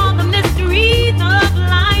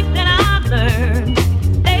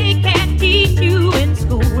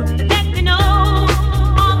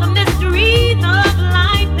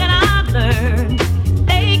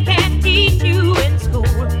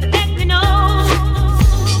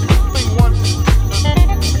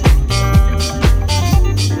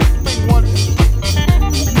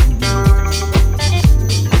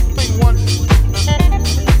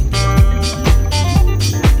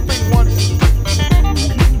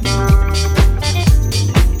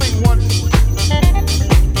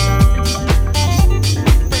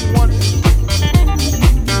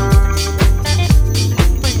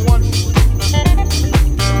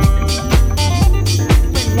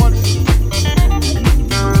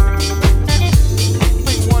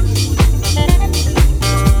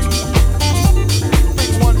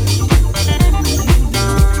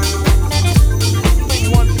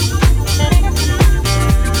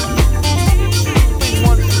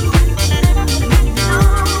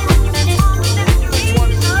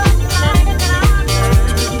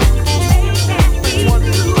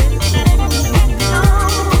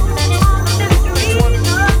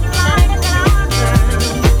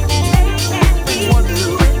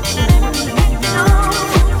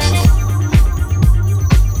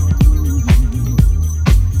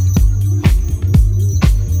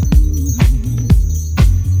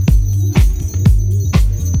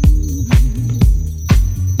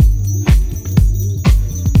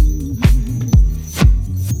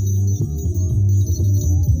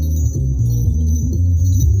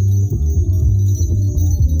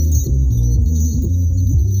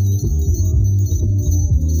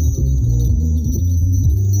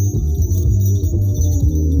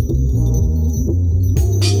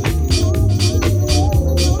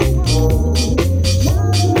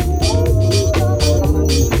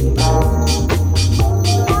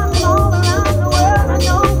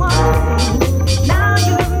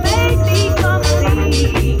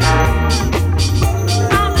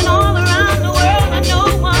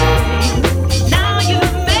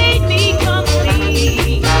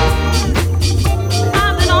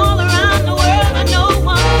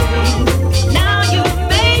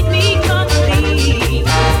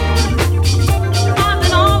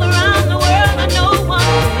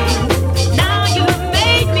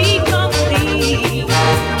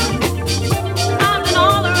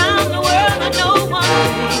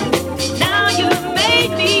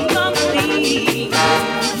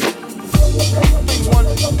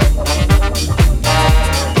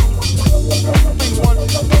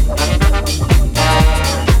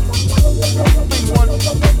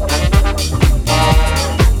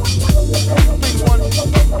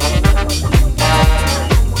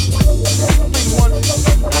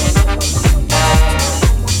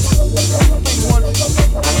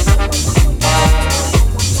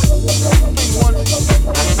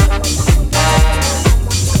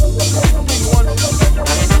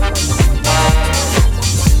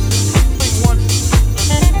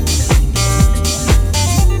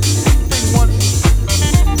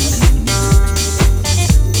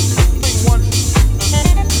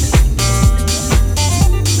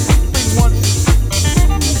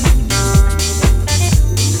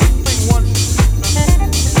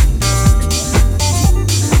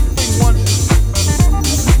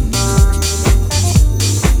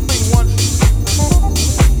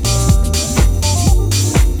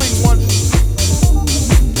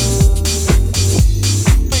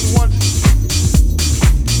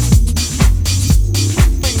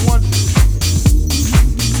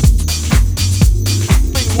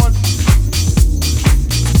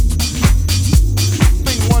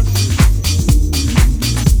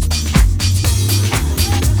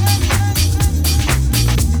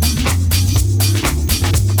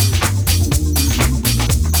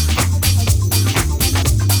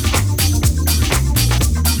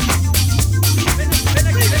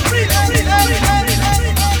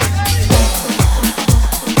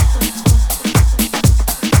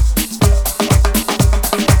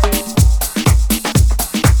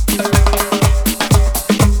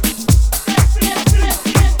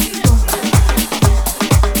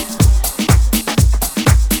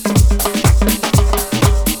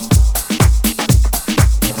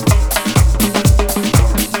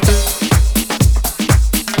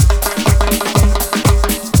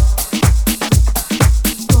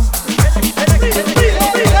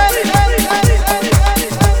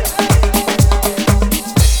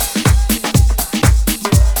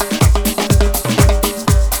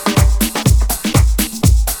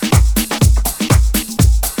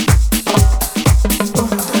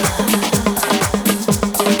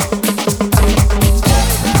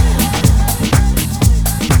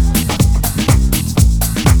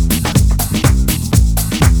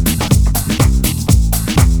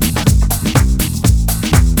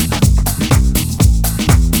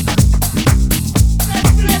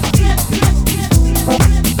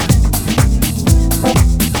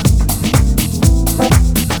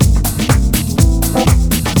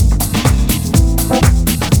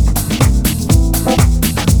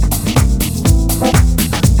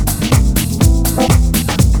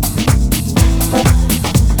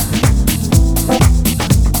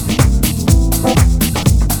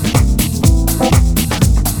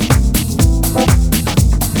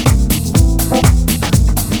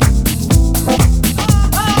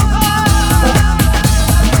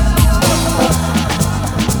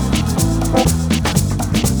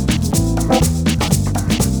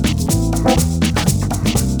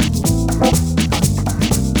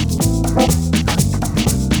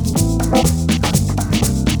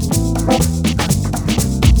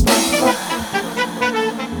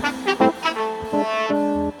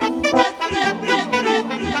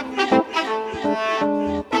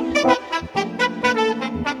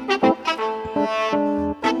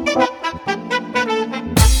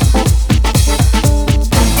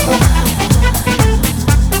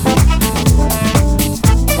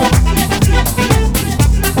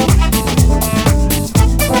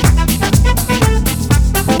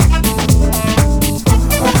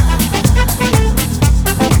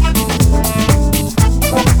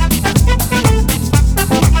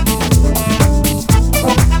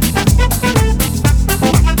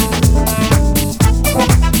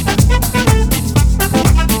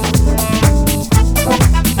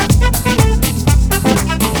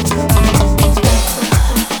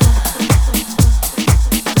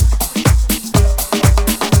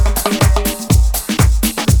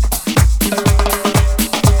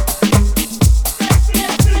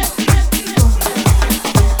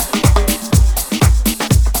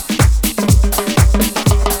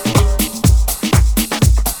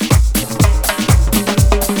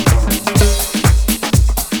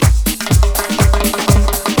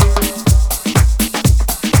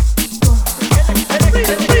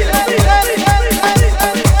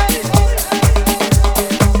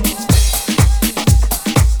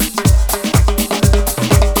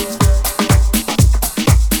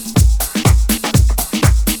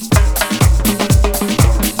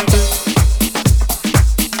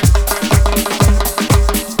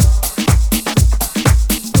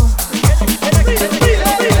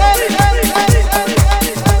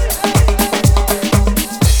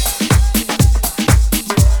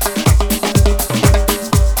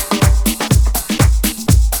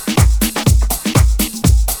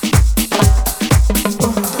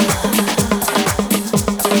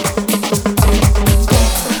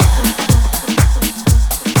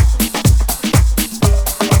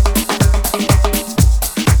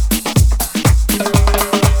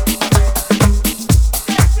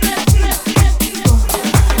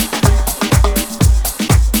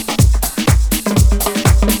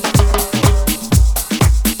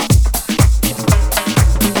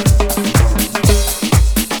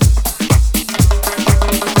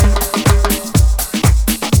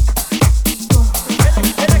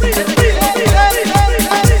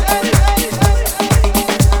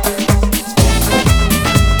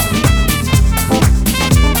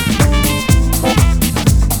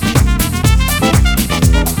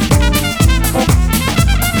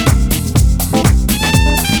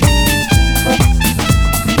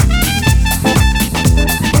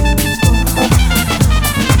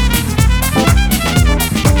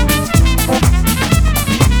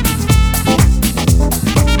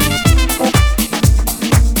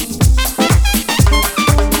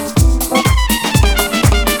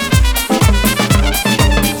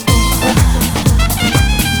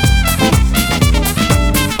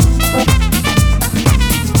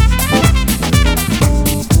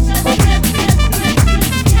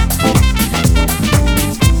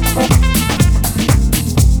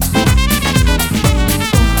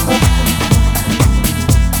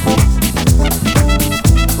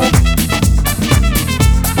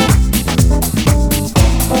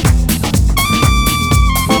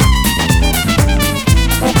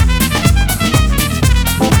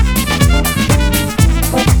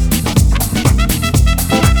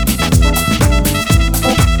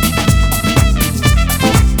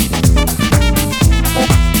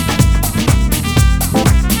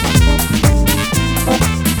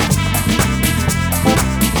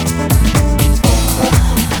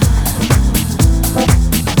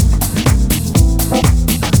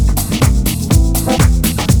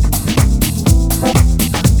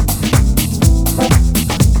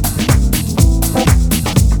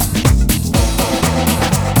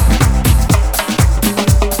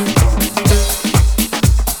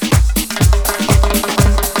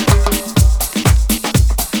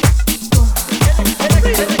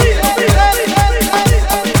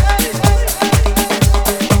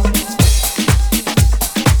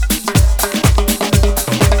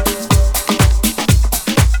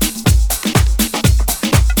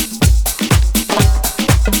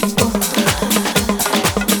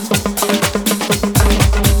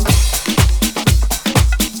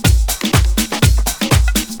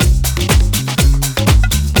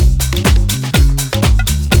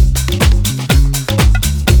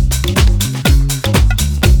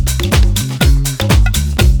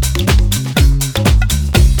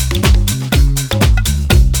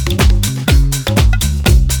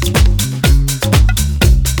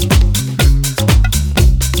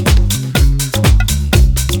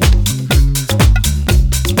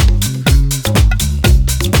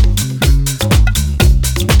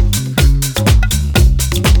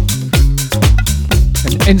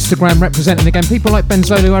Instagram representing again. People like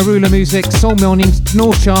Benzolu, Arula Music, Soul Morning,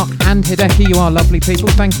 North Shark, and Hideki. You are lovely people,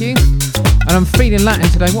 thank you. And I'm feeling Latin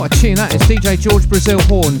today. What a tune that is. DJ George Brazil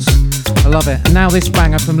Horns. I love it. And now this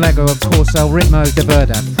banger from Lego, of course, El Ritmo de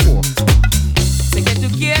Verdad. Sé que tú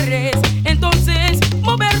quieres entonces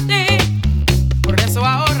moverte, por eso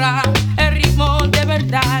ahorra el ritmo de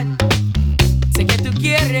verdad. Sé que tú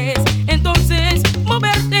quieres entonces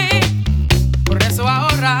moverte, por eso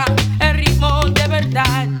ahorra el ritmo de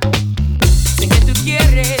verdad. Sé que tú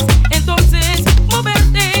quieres entonces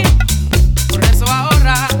moverte, por eso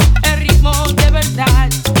ahorra el ritmo de verdad.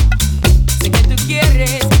 Sé que tú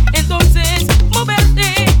quieres entonces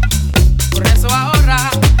moverte, por eso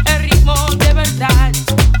ahorra el ritmo de verdad.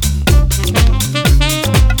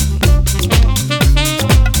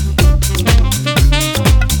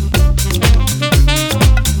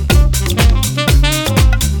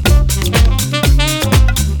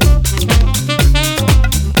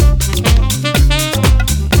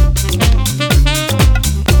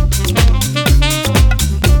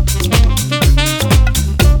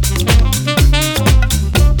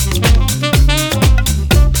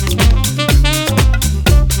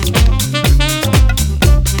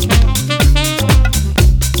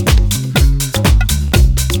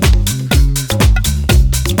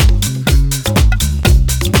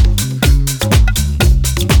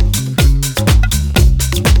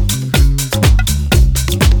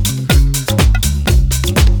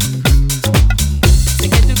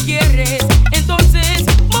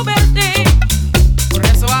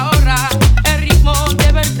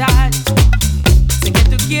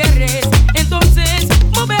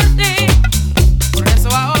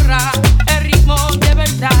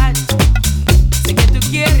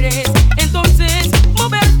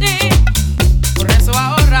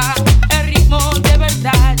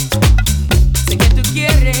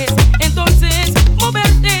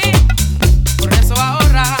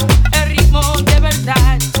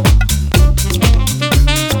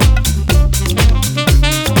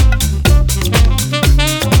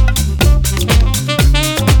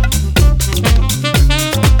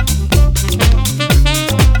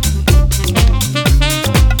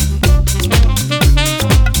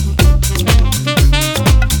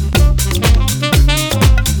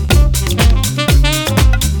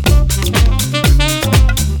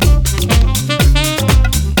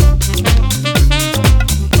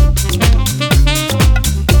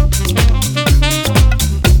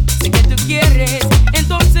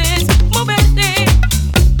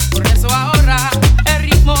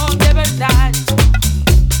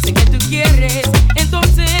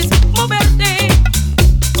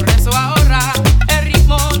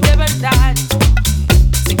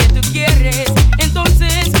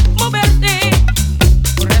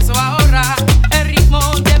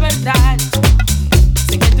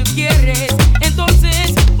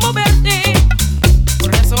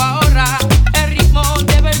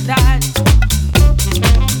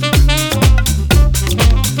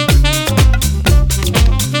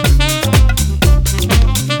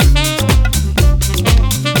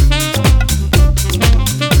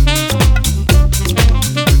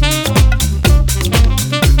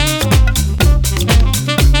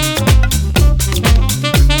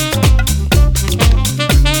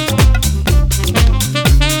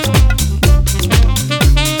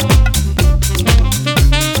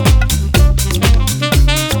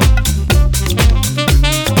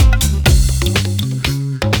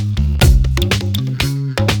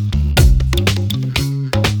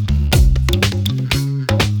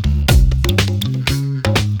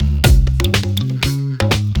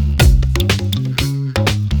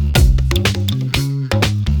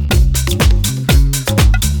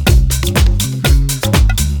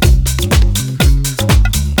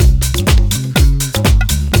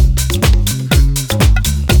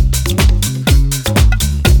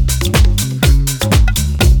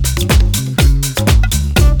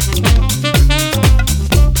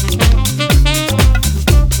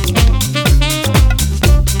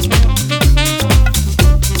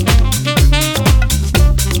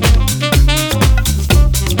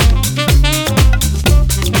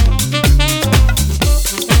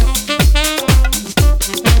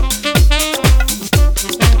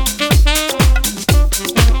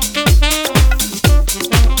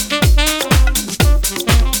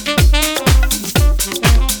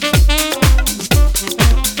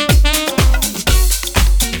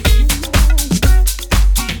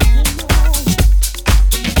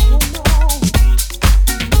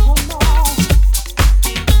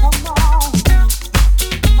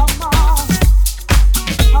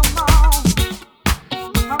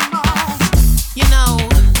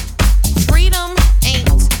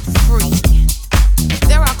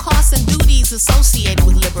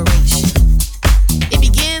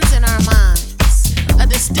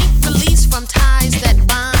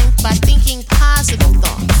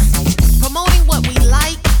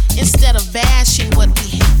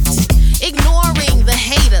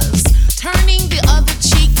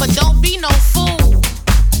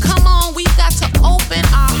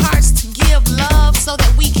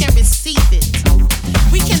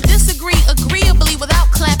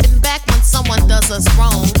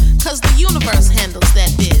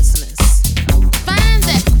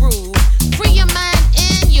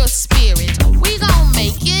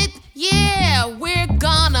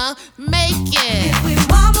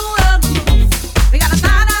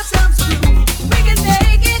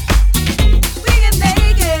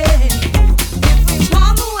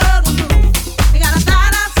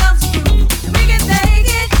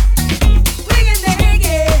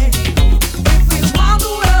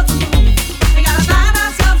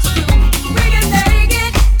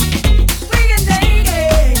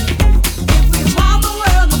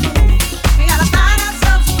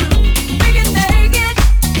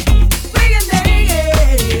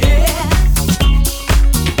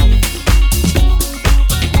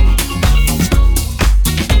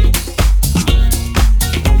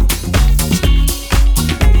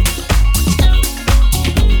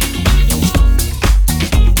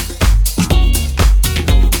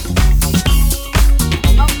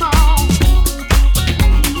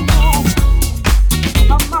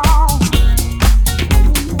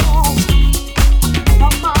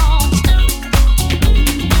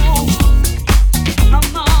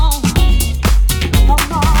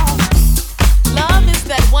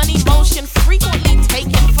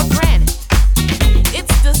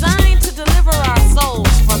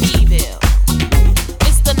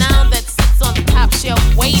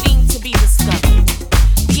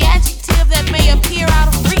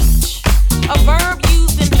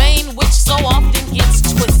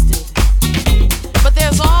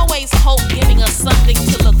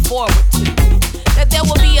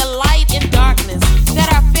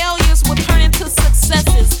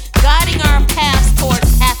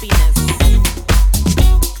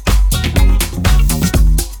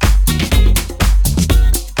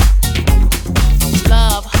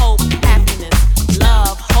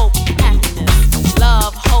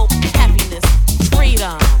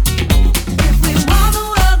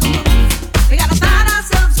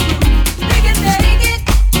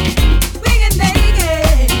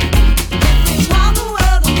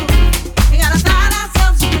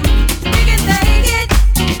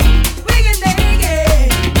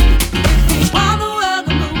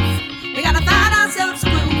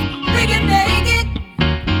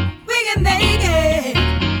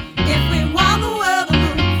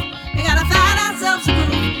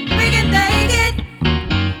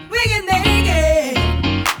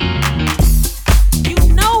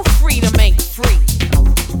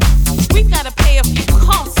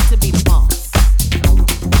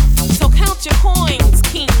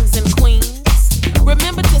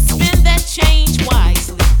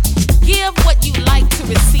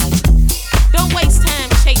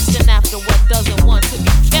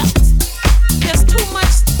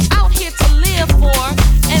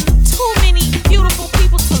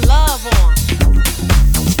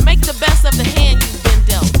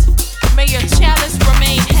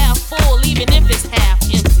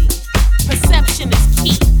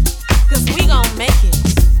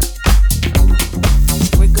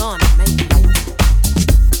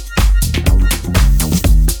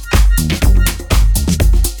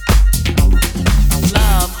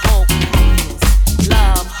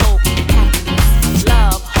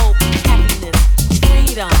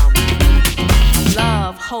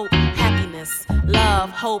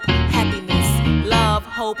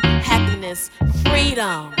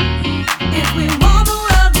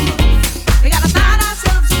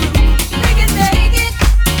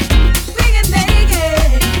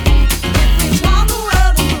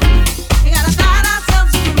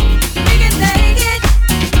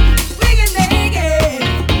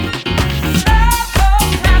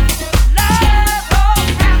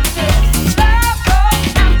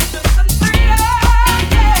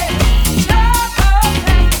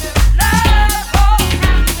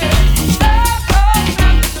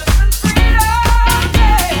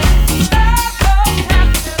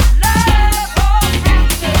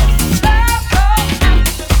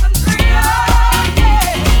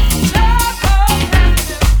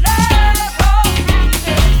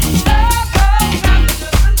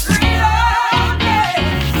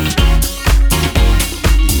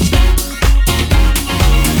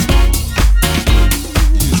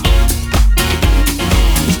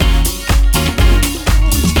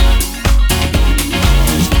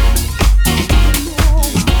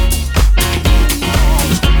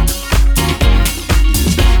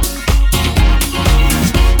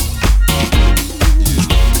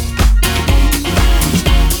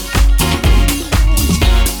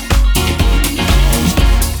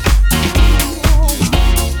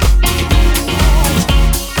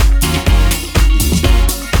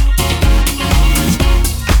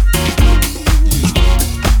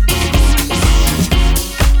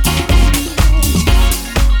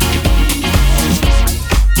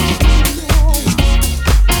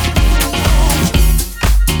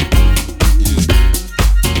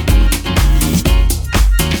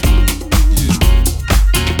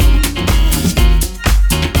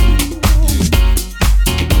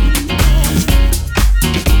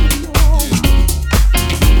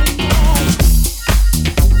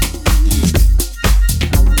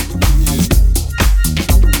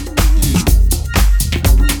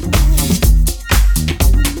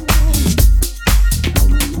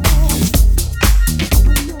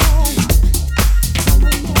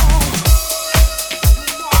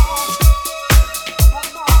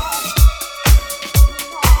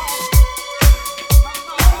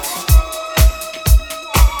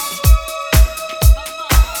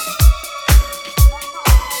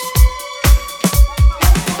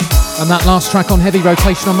 And that last track on heavy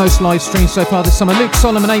rotation on most live streams so far this summer. Luke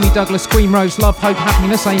Solomon, Amy Douglas, Queen Rose, Love, Hope,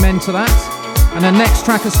 Happiness, amen to that. And the next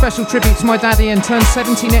track, a special tribute to my daddy, and turns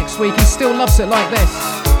 70 next week. He still loves it like this.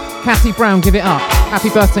 Kathy Brown, Give It Up. Happy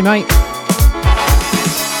birthday, mate.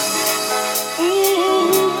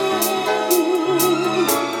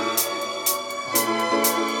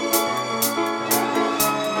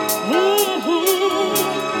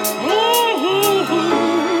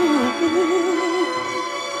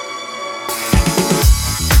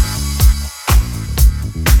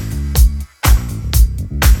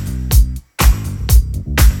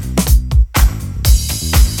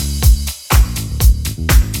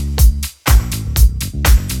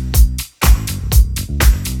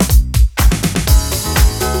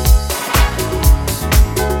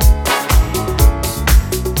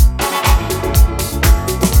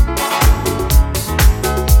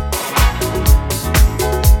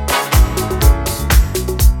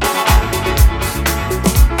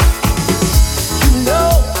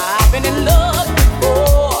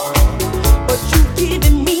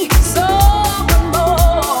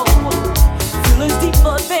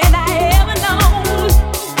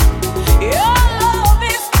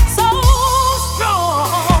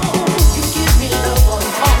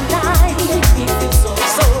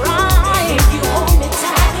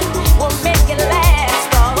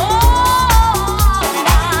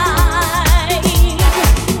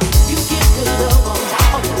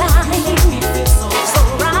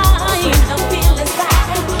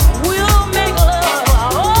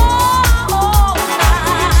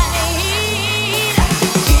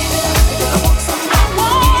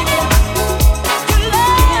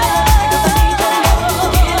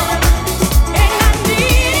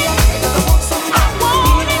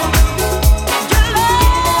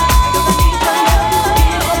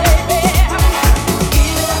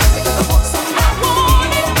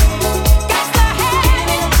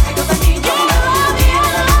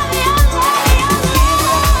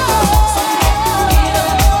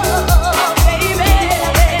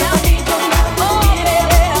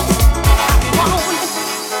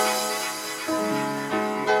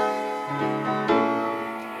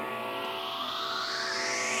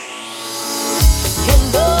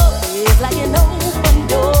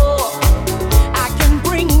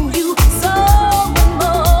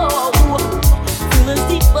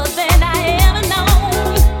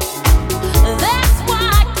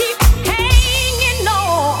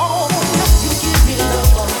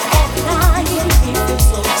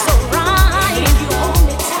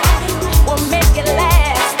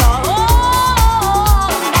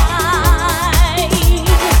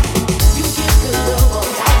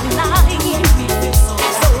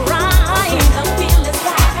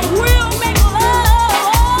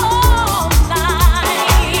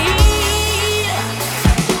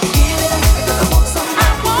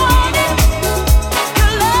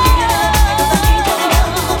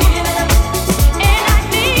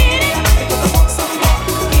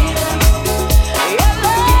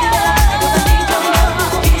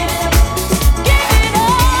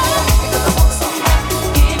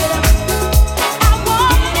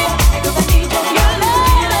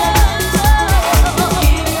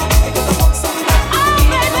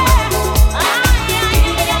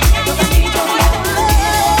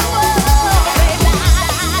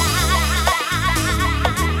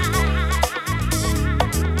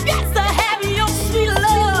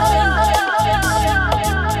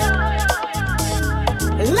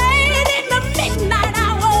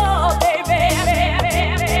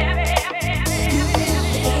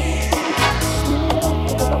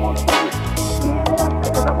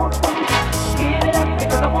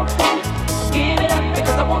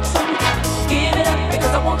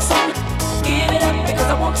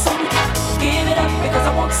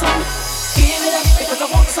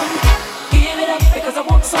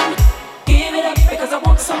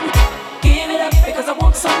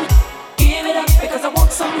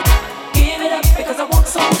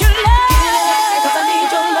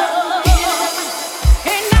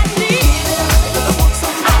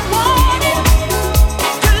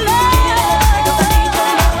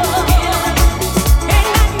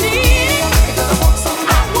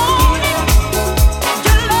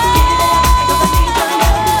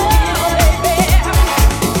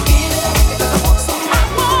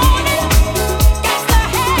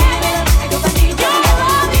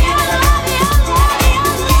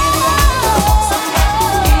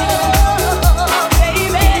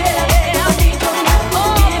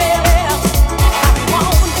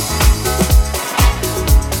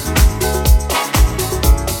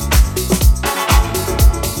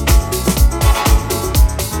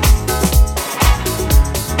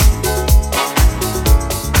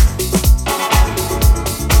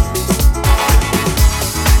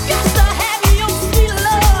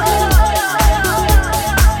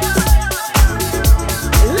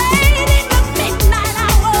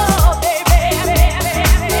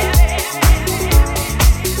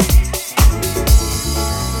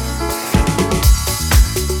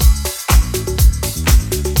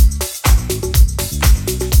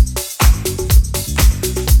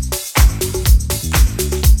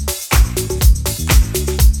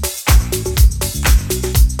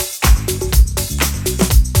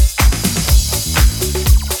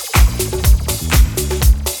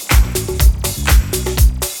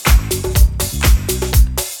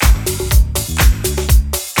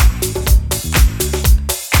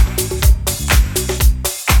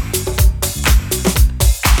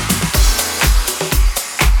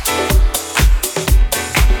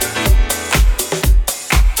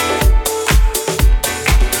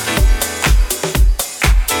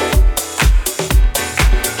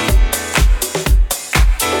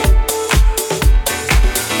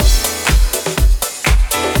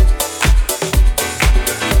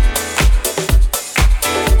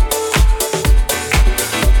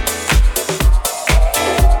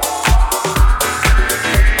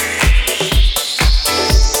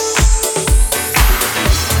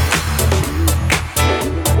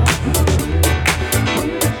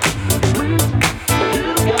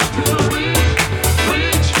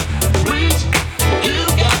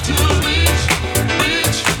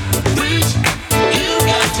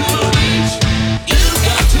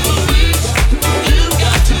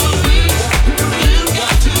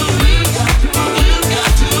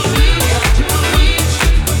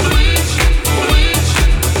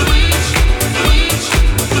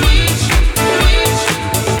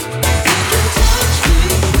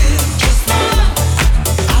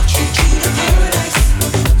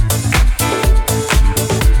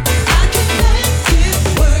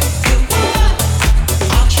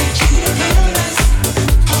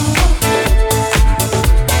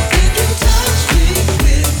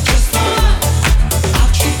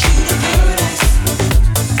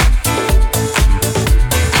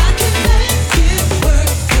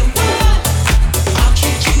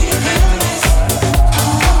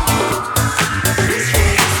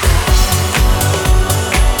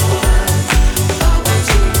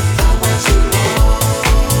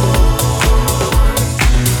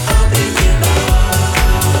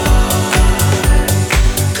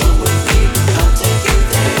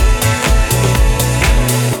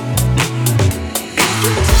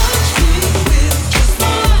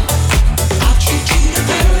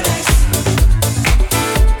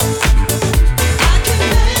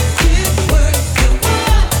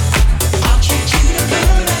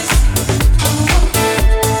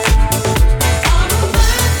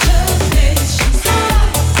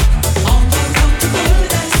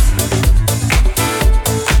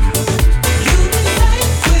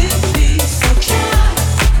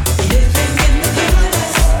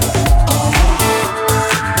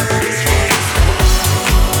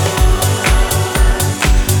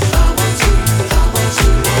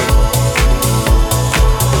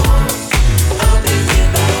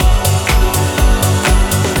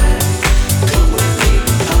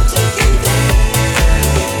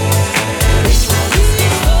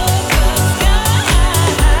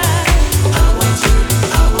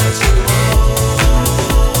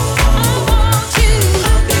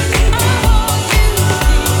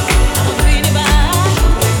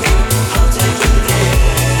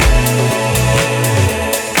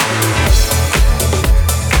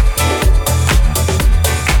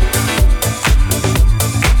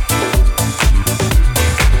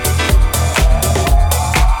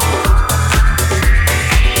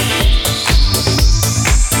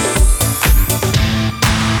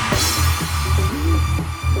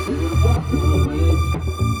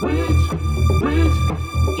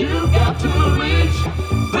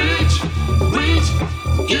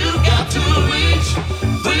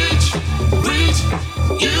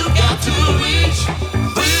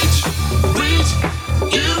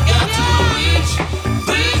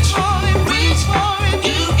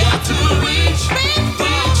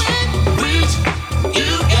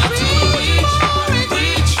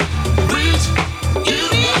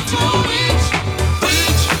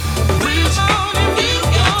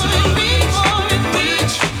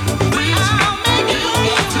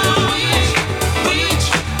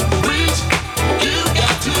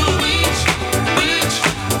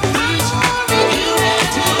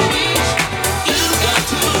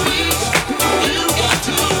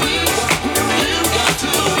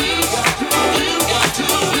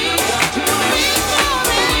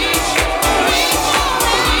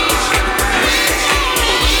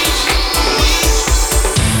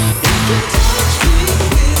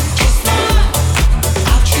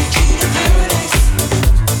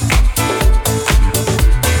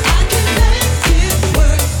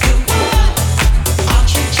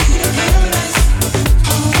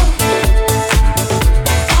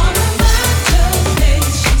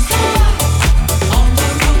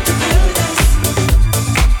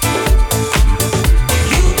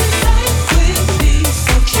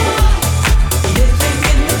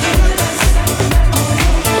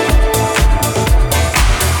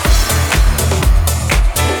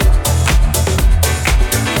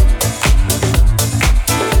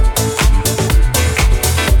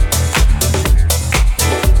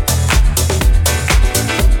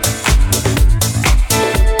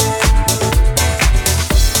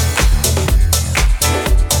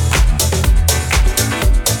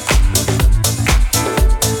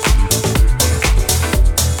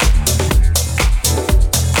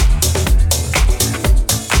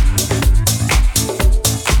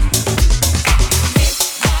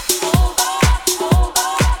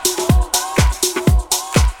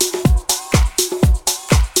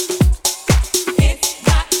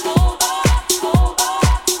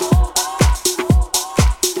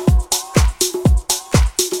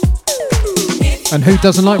 And who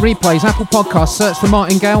doesn't like replays? Apple Podcasts, search for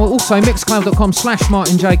Martin Gale. Also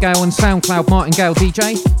mixcloud.com/Martin J Gale and SoundCloud Martin Gale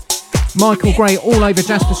DJ. Michael Gray all over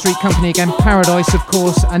Jasper Street Company again. Paradise, of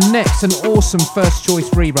course. And next, an awesome first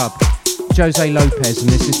choice re-rub. Jose Lopez, and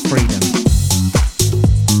this is Freedom.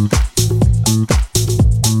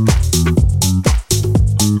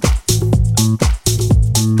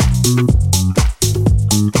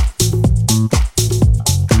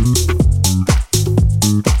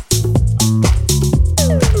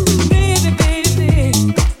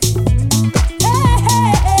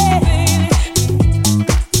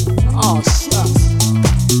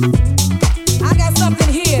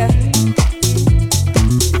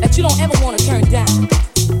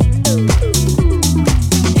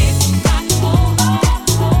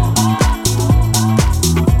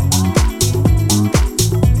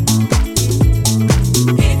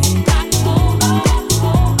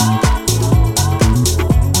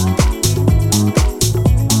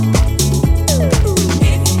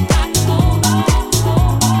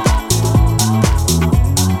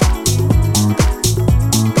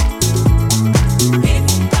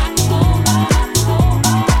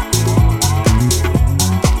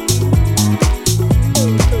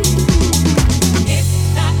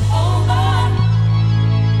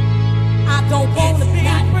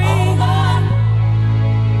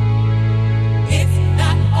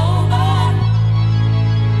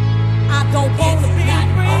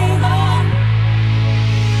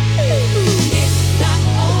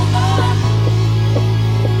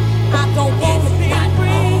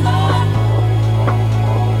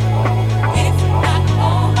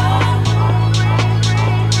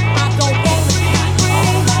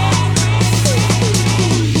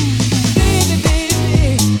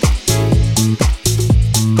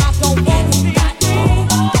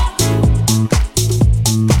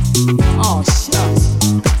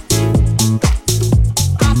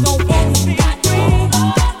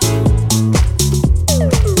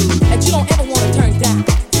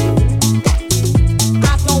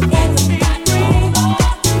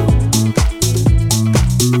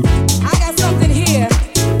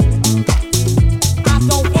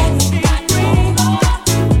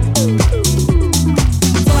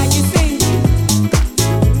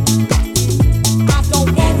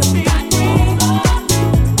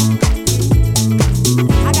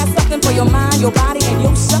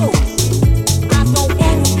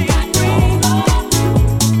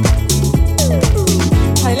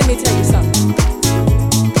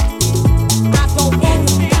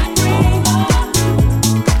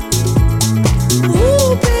 Ooh.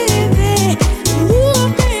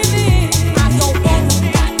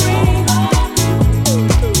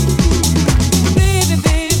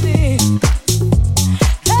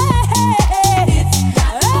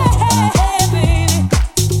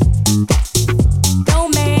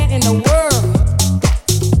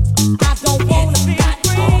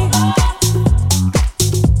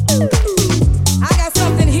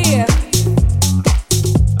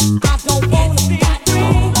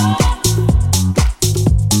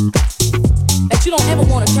 you don't ever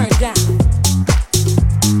want to turn down.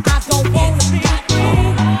 I don't want to be.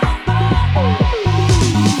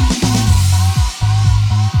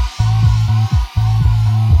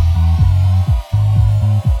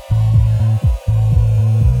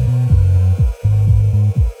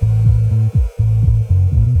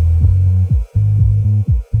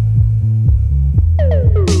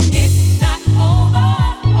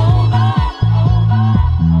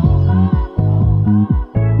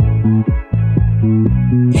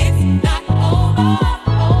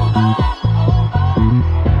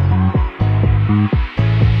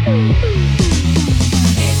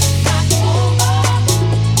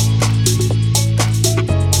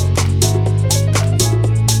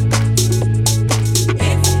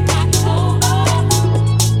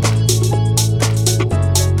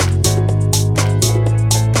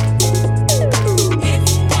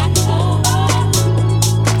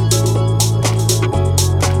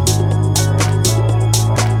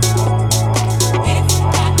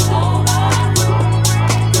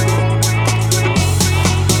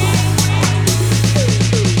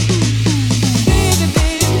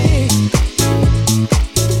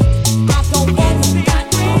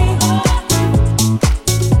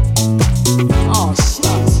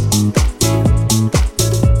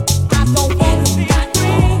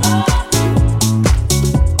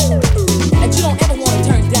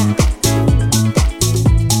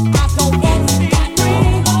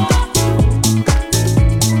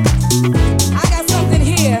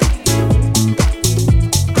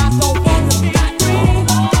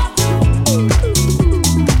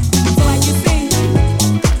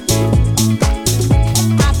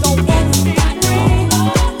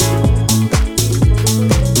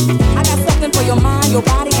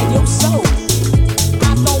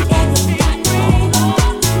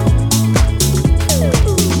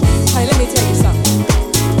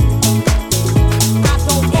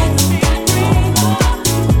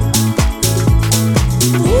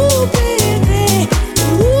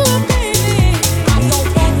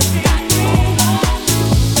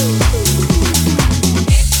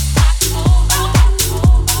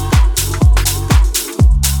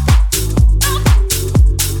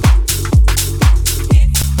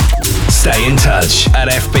 At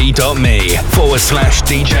fb.me/DJ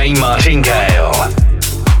Martin Gale.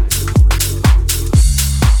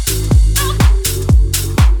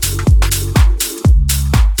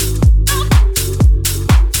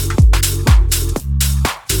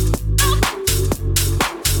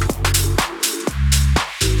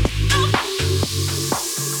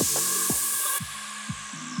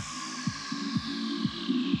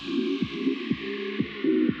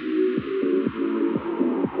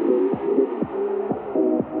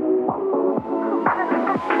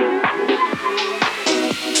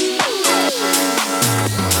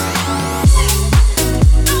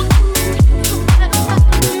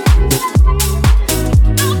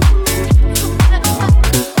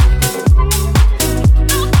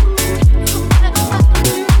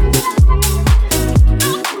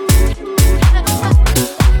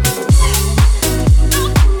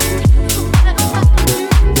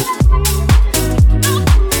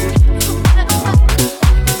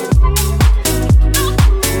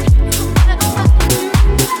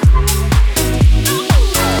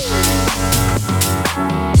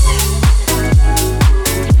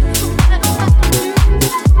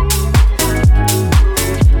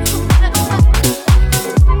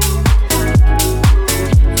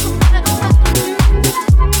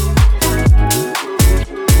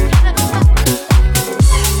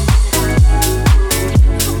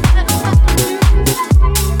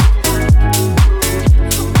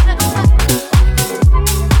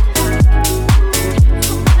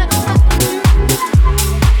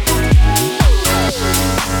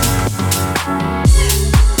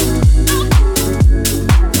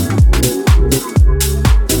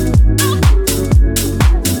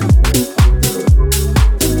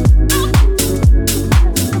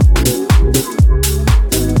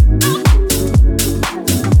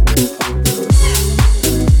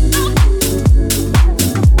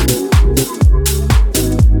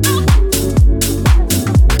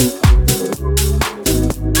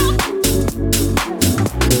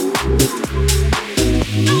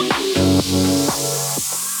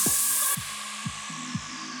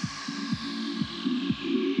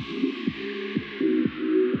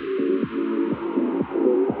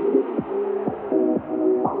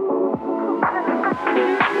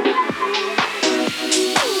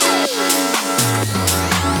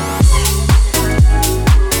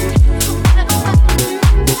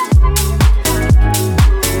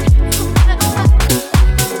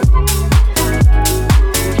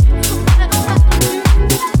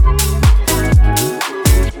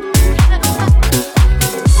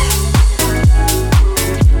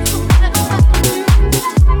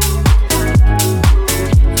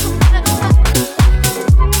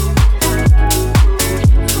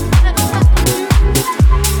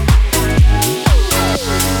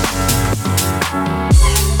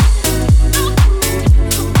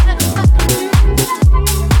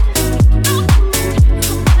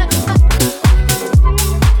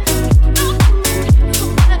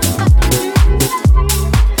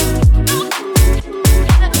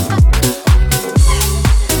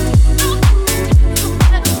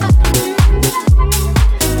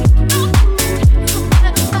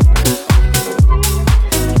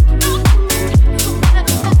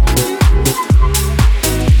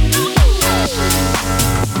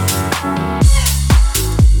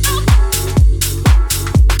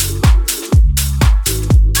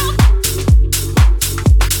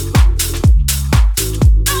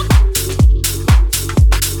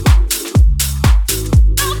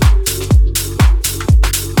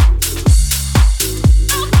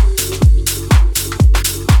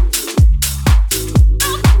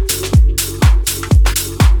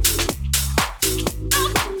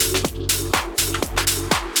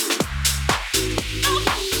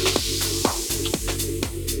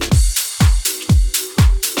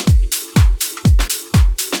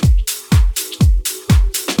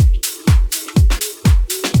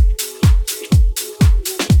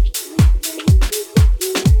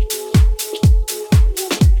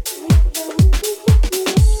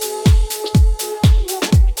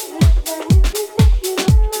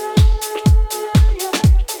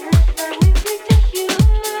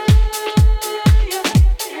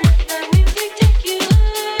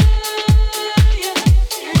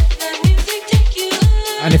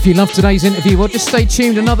 If you love today's interview, well, just stay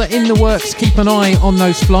tuned. Another in the works. Keep an eye on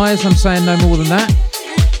those flyers. I'm saying no more than that.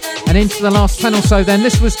 And into the last 10 or so then,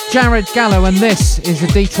 this was Jared Gallo, and this is a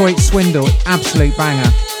Detroit Swindle. Absolute banger.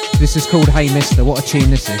 This is called Hey Mister. What a tune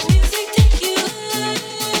this is.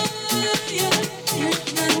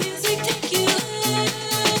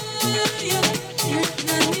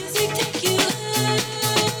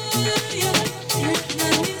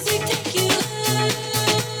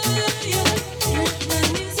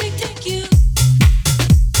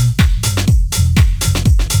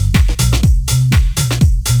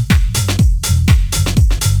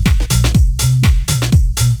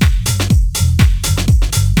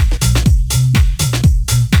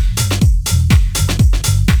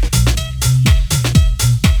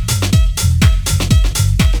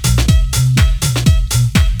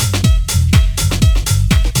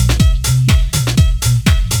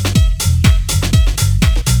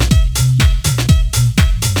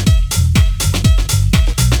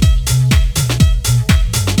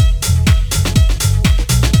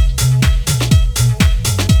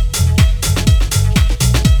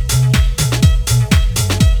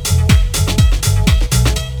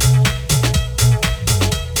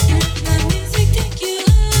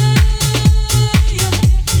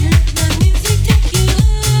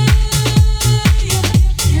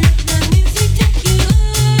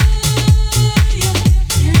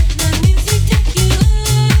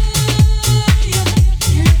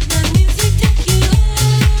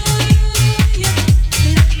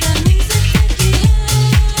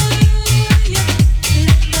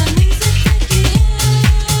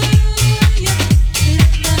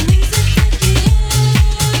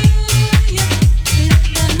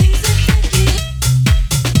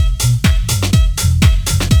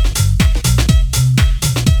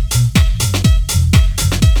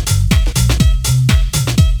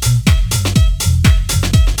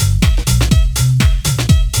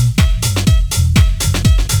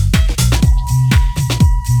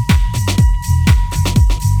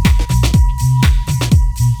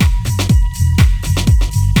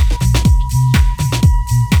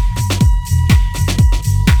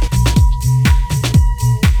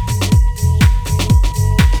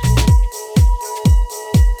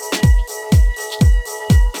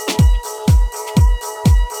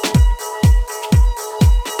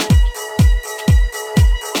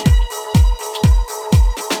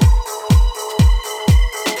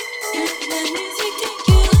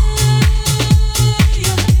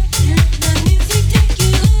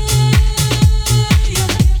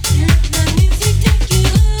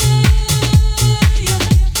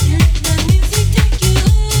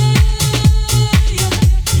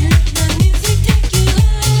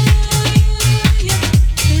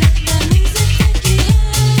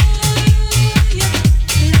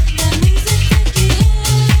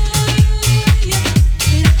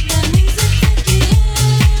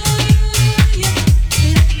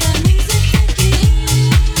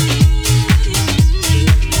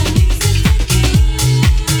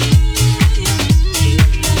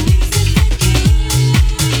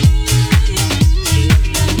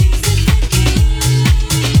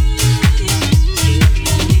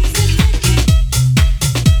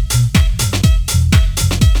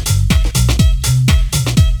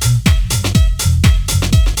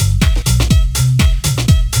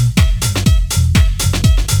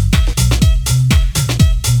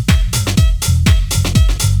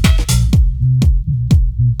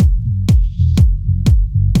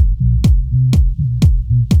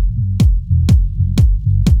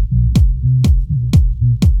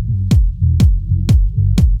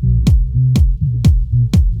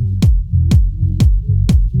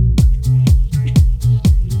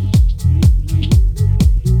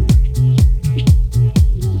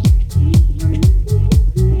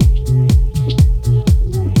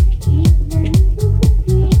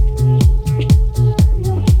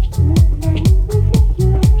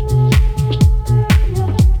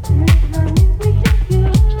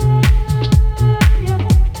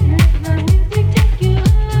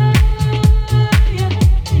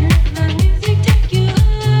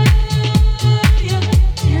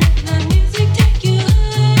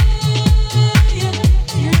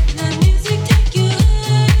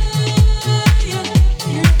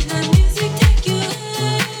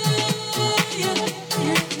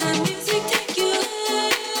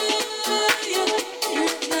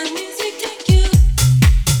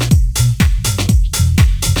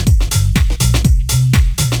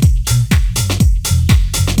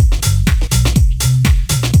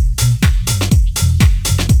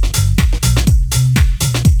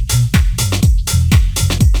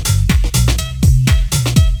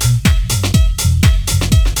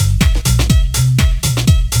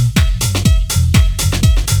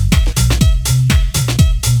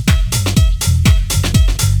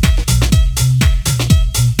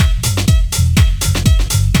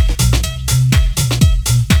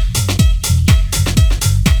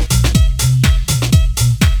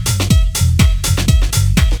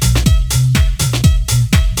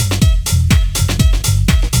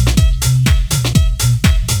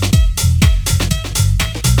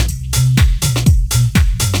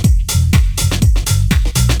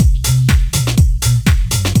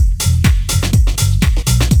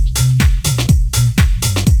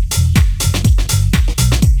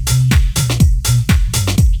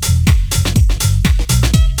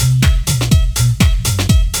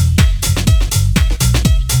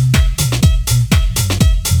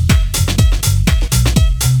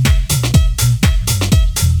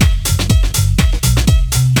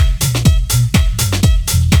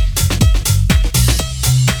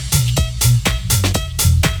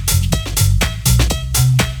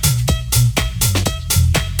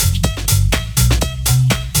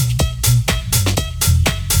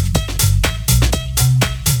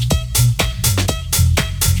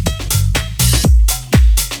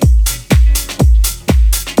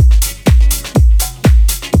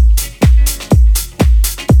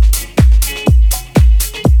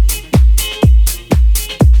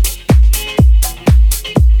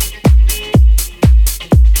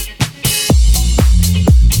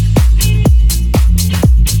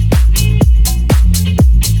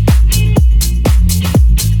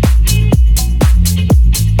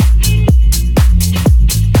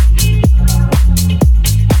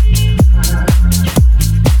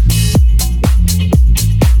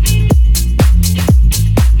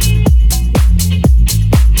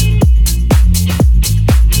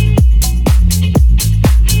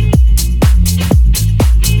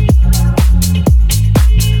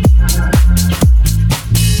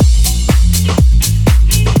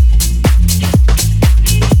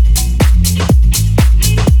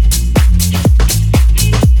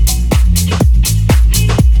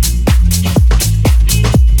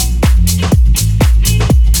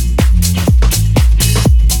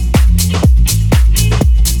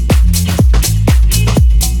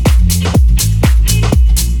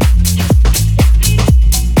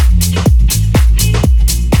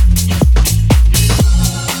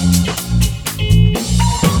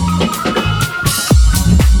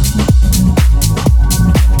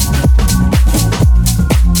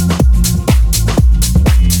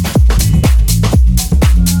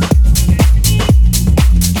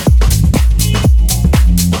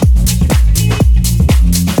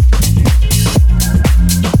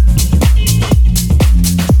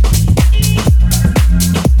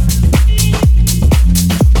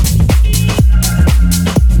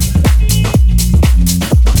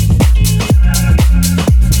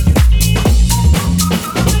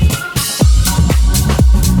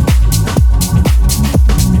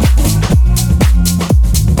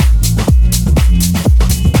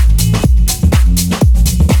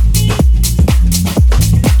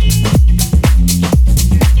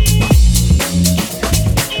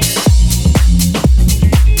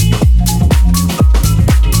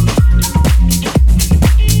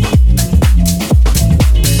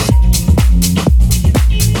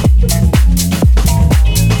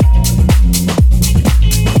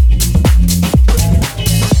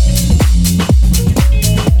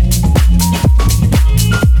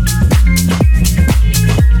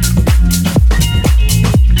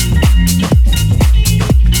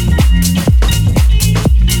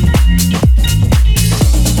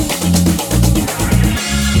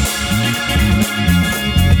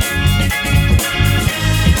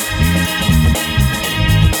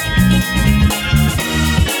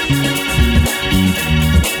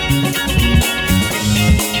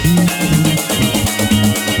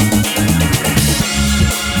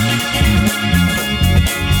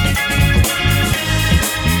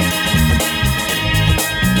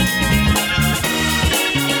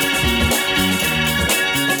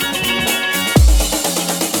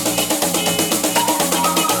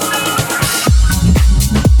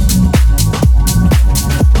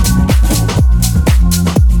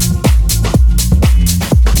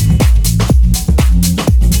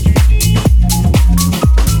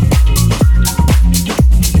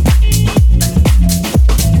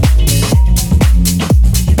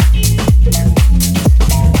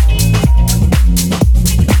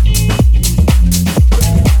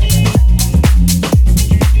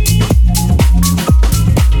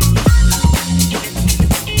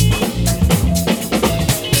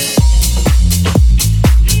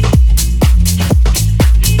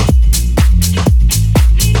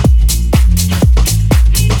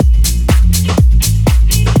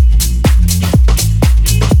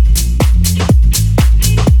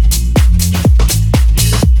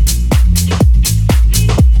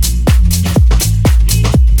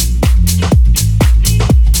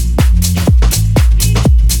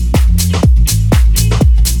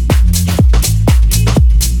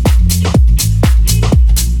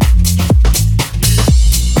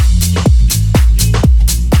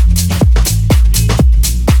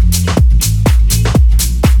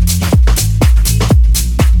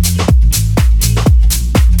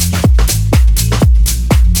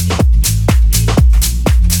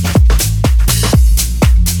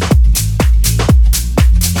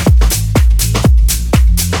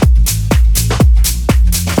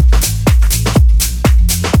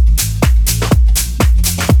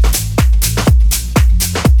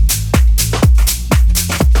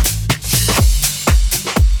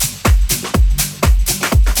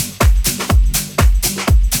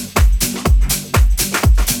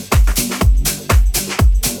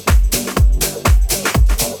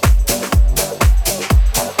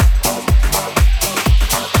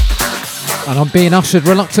 I'm being ushered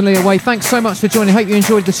reluctantly away. Thanks so much for joining. Hope you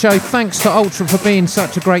enjoyed the show. Thanks to Ultra for being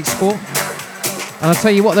such a great sport. And I'll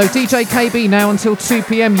tell you what though, DJ KB now until 2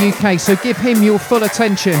 p.m. UK, so give him your full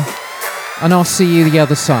attention and I'll see you the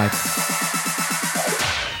other side.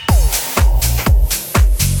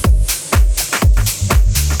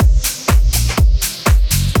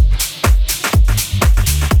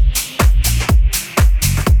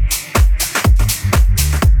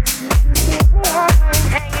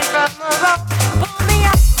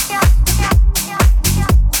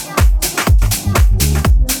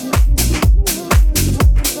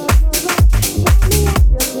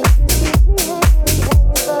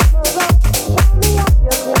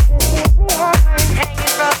 You're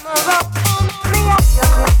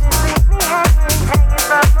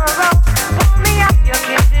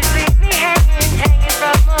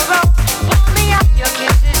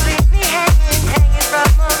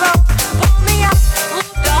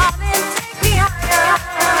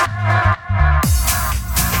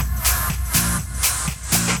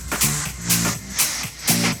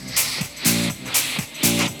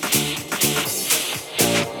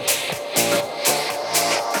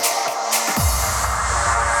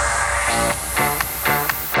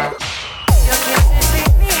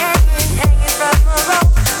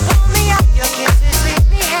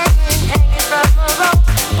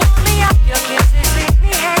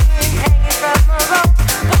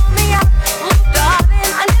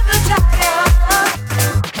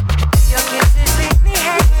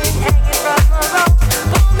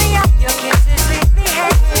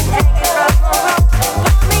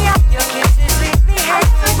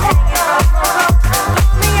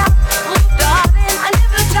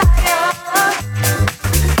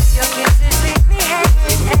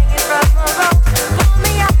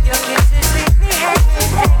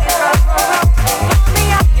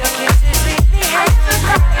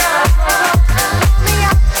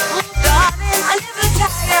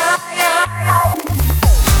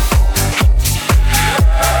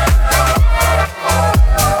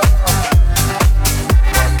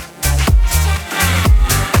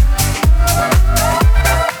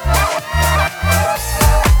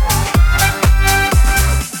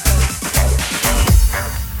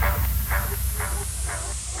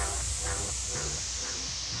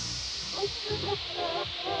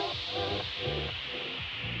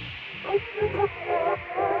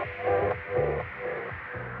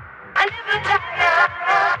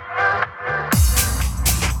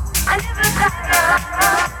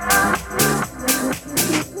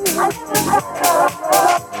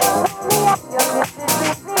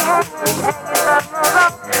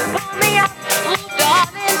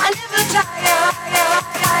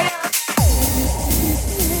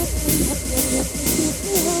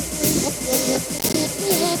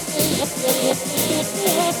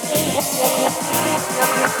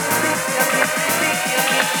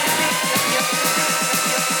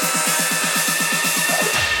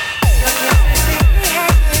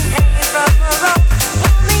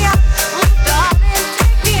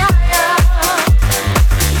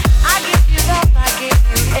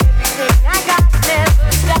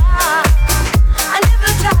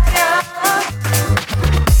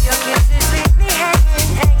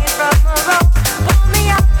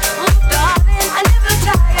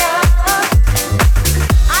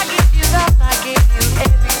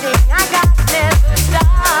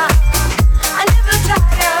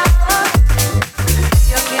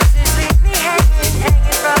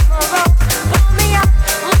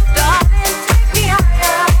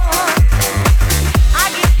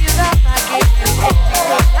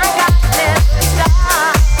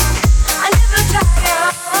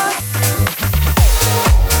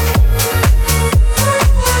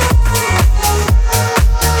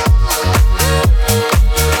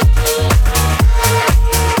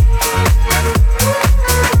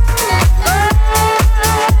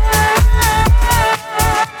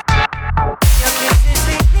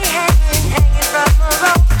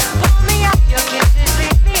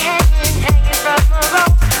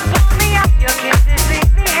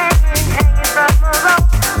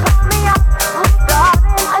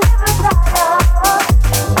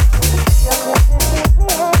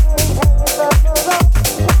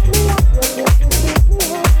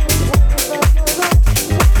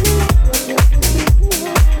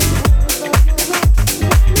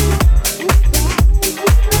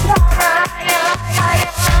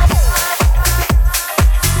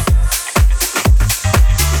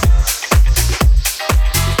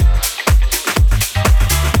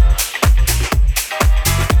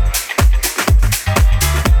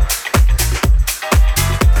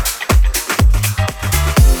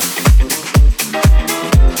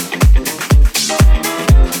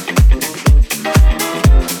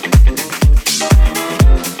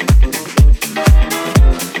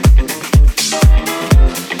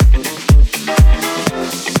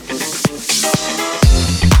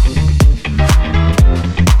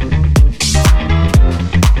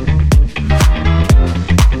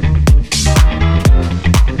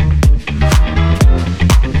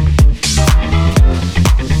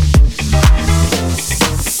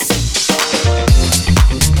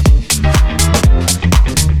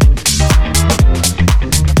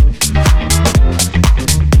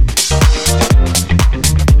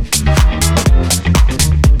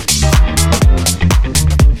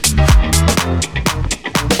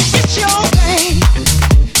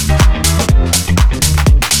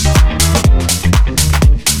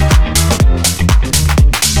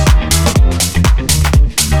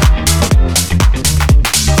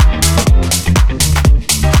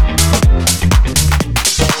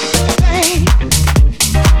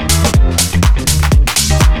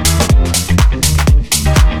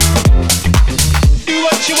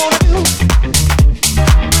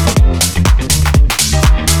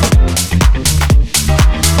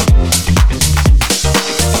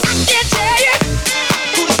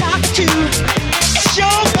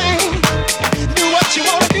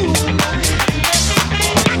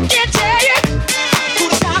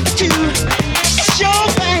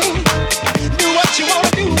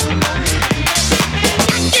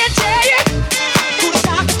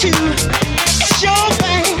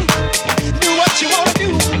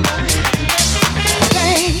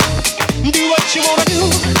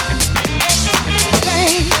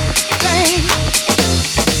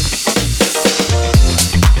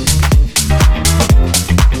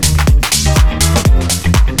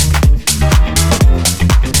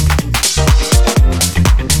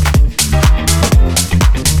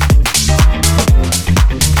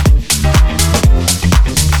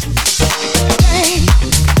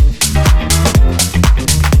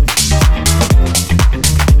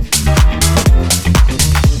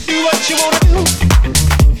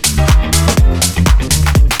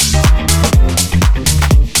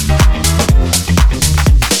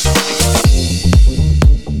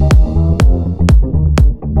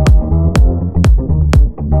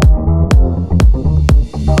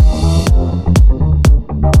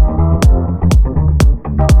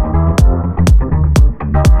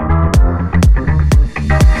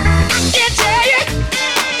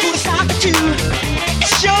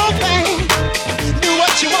your thing. Do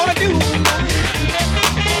what you wanna do.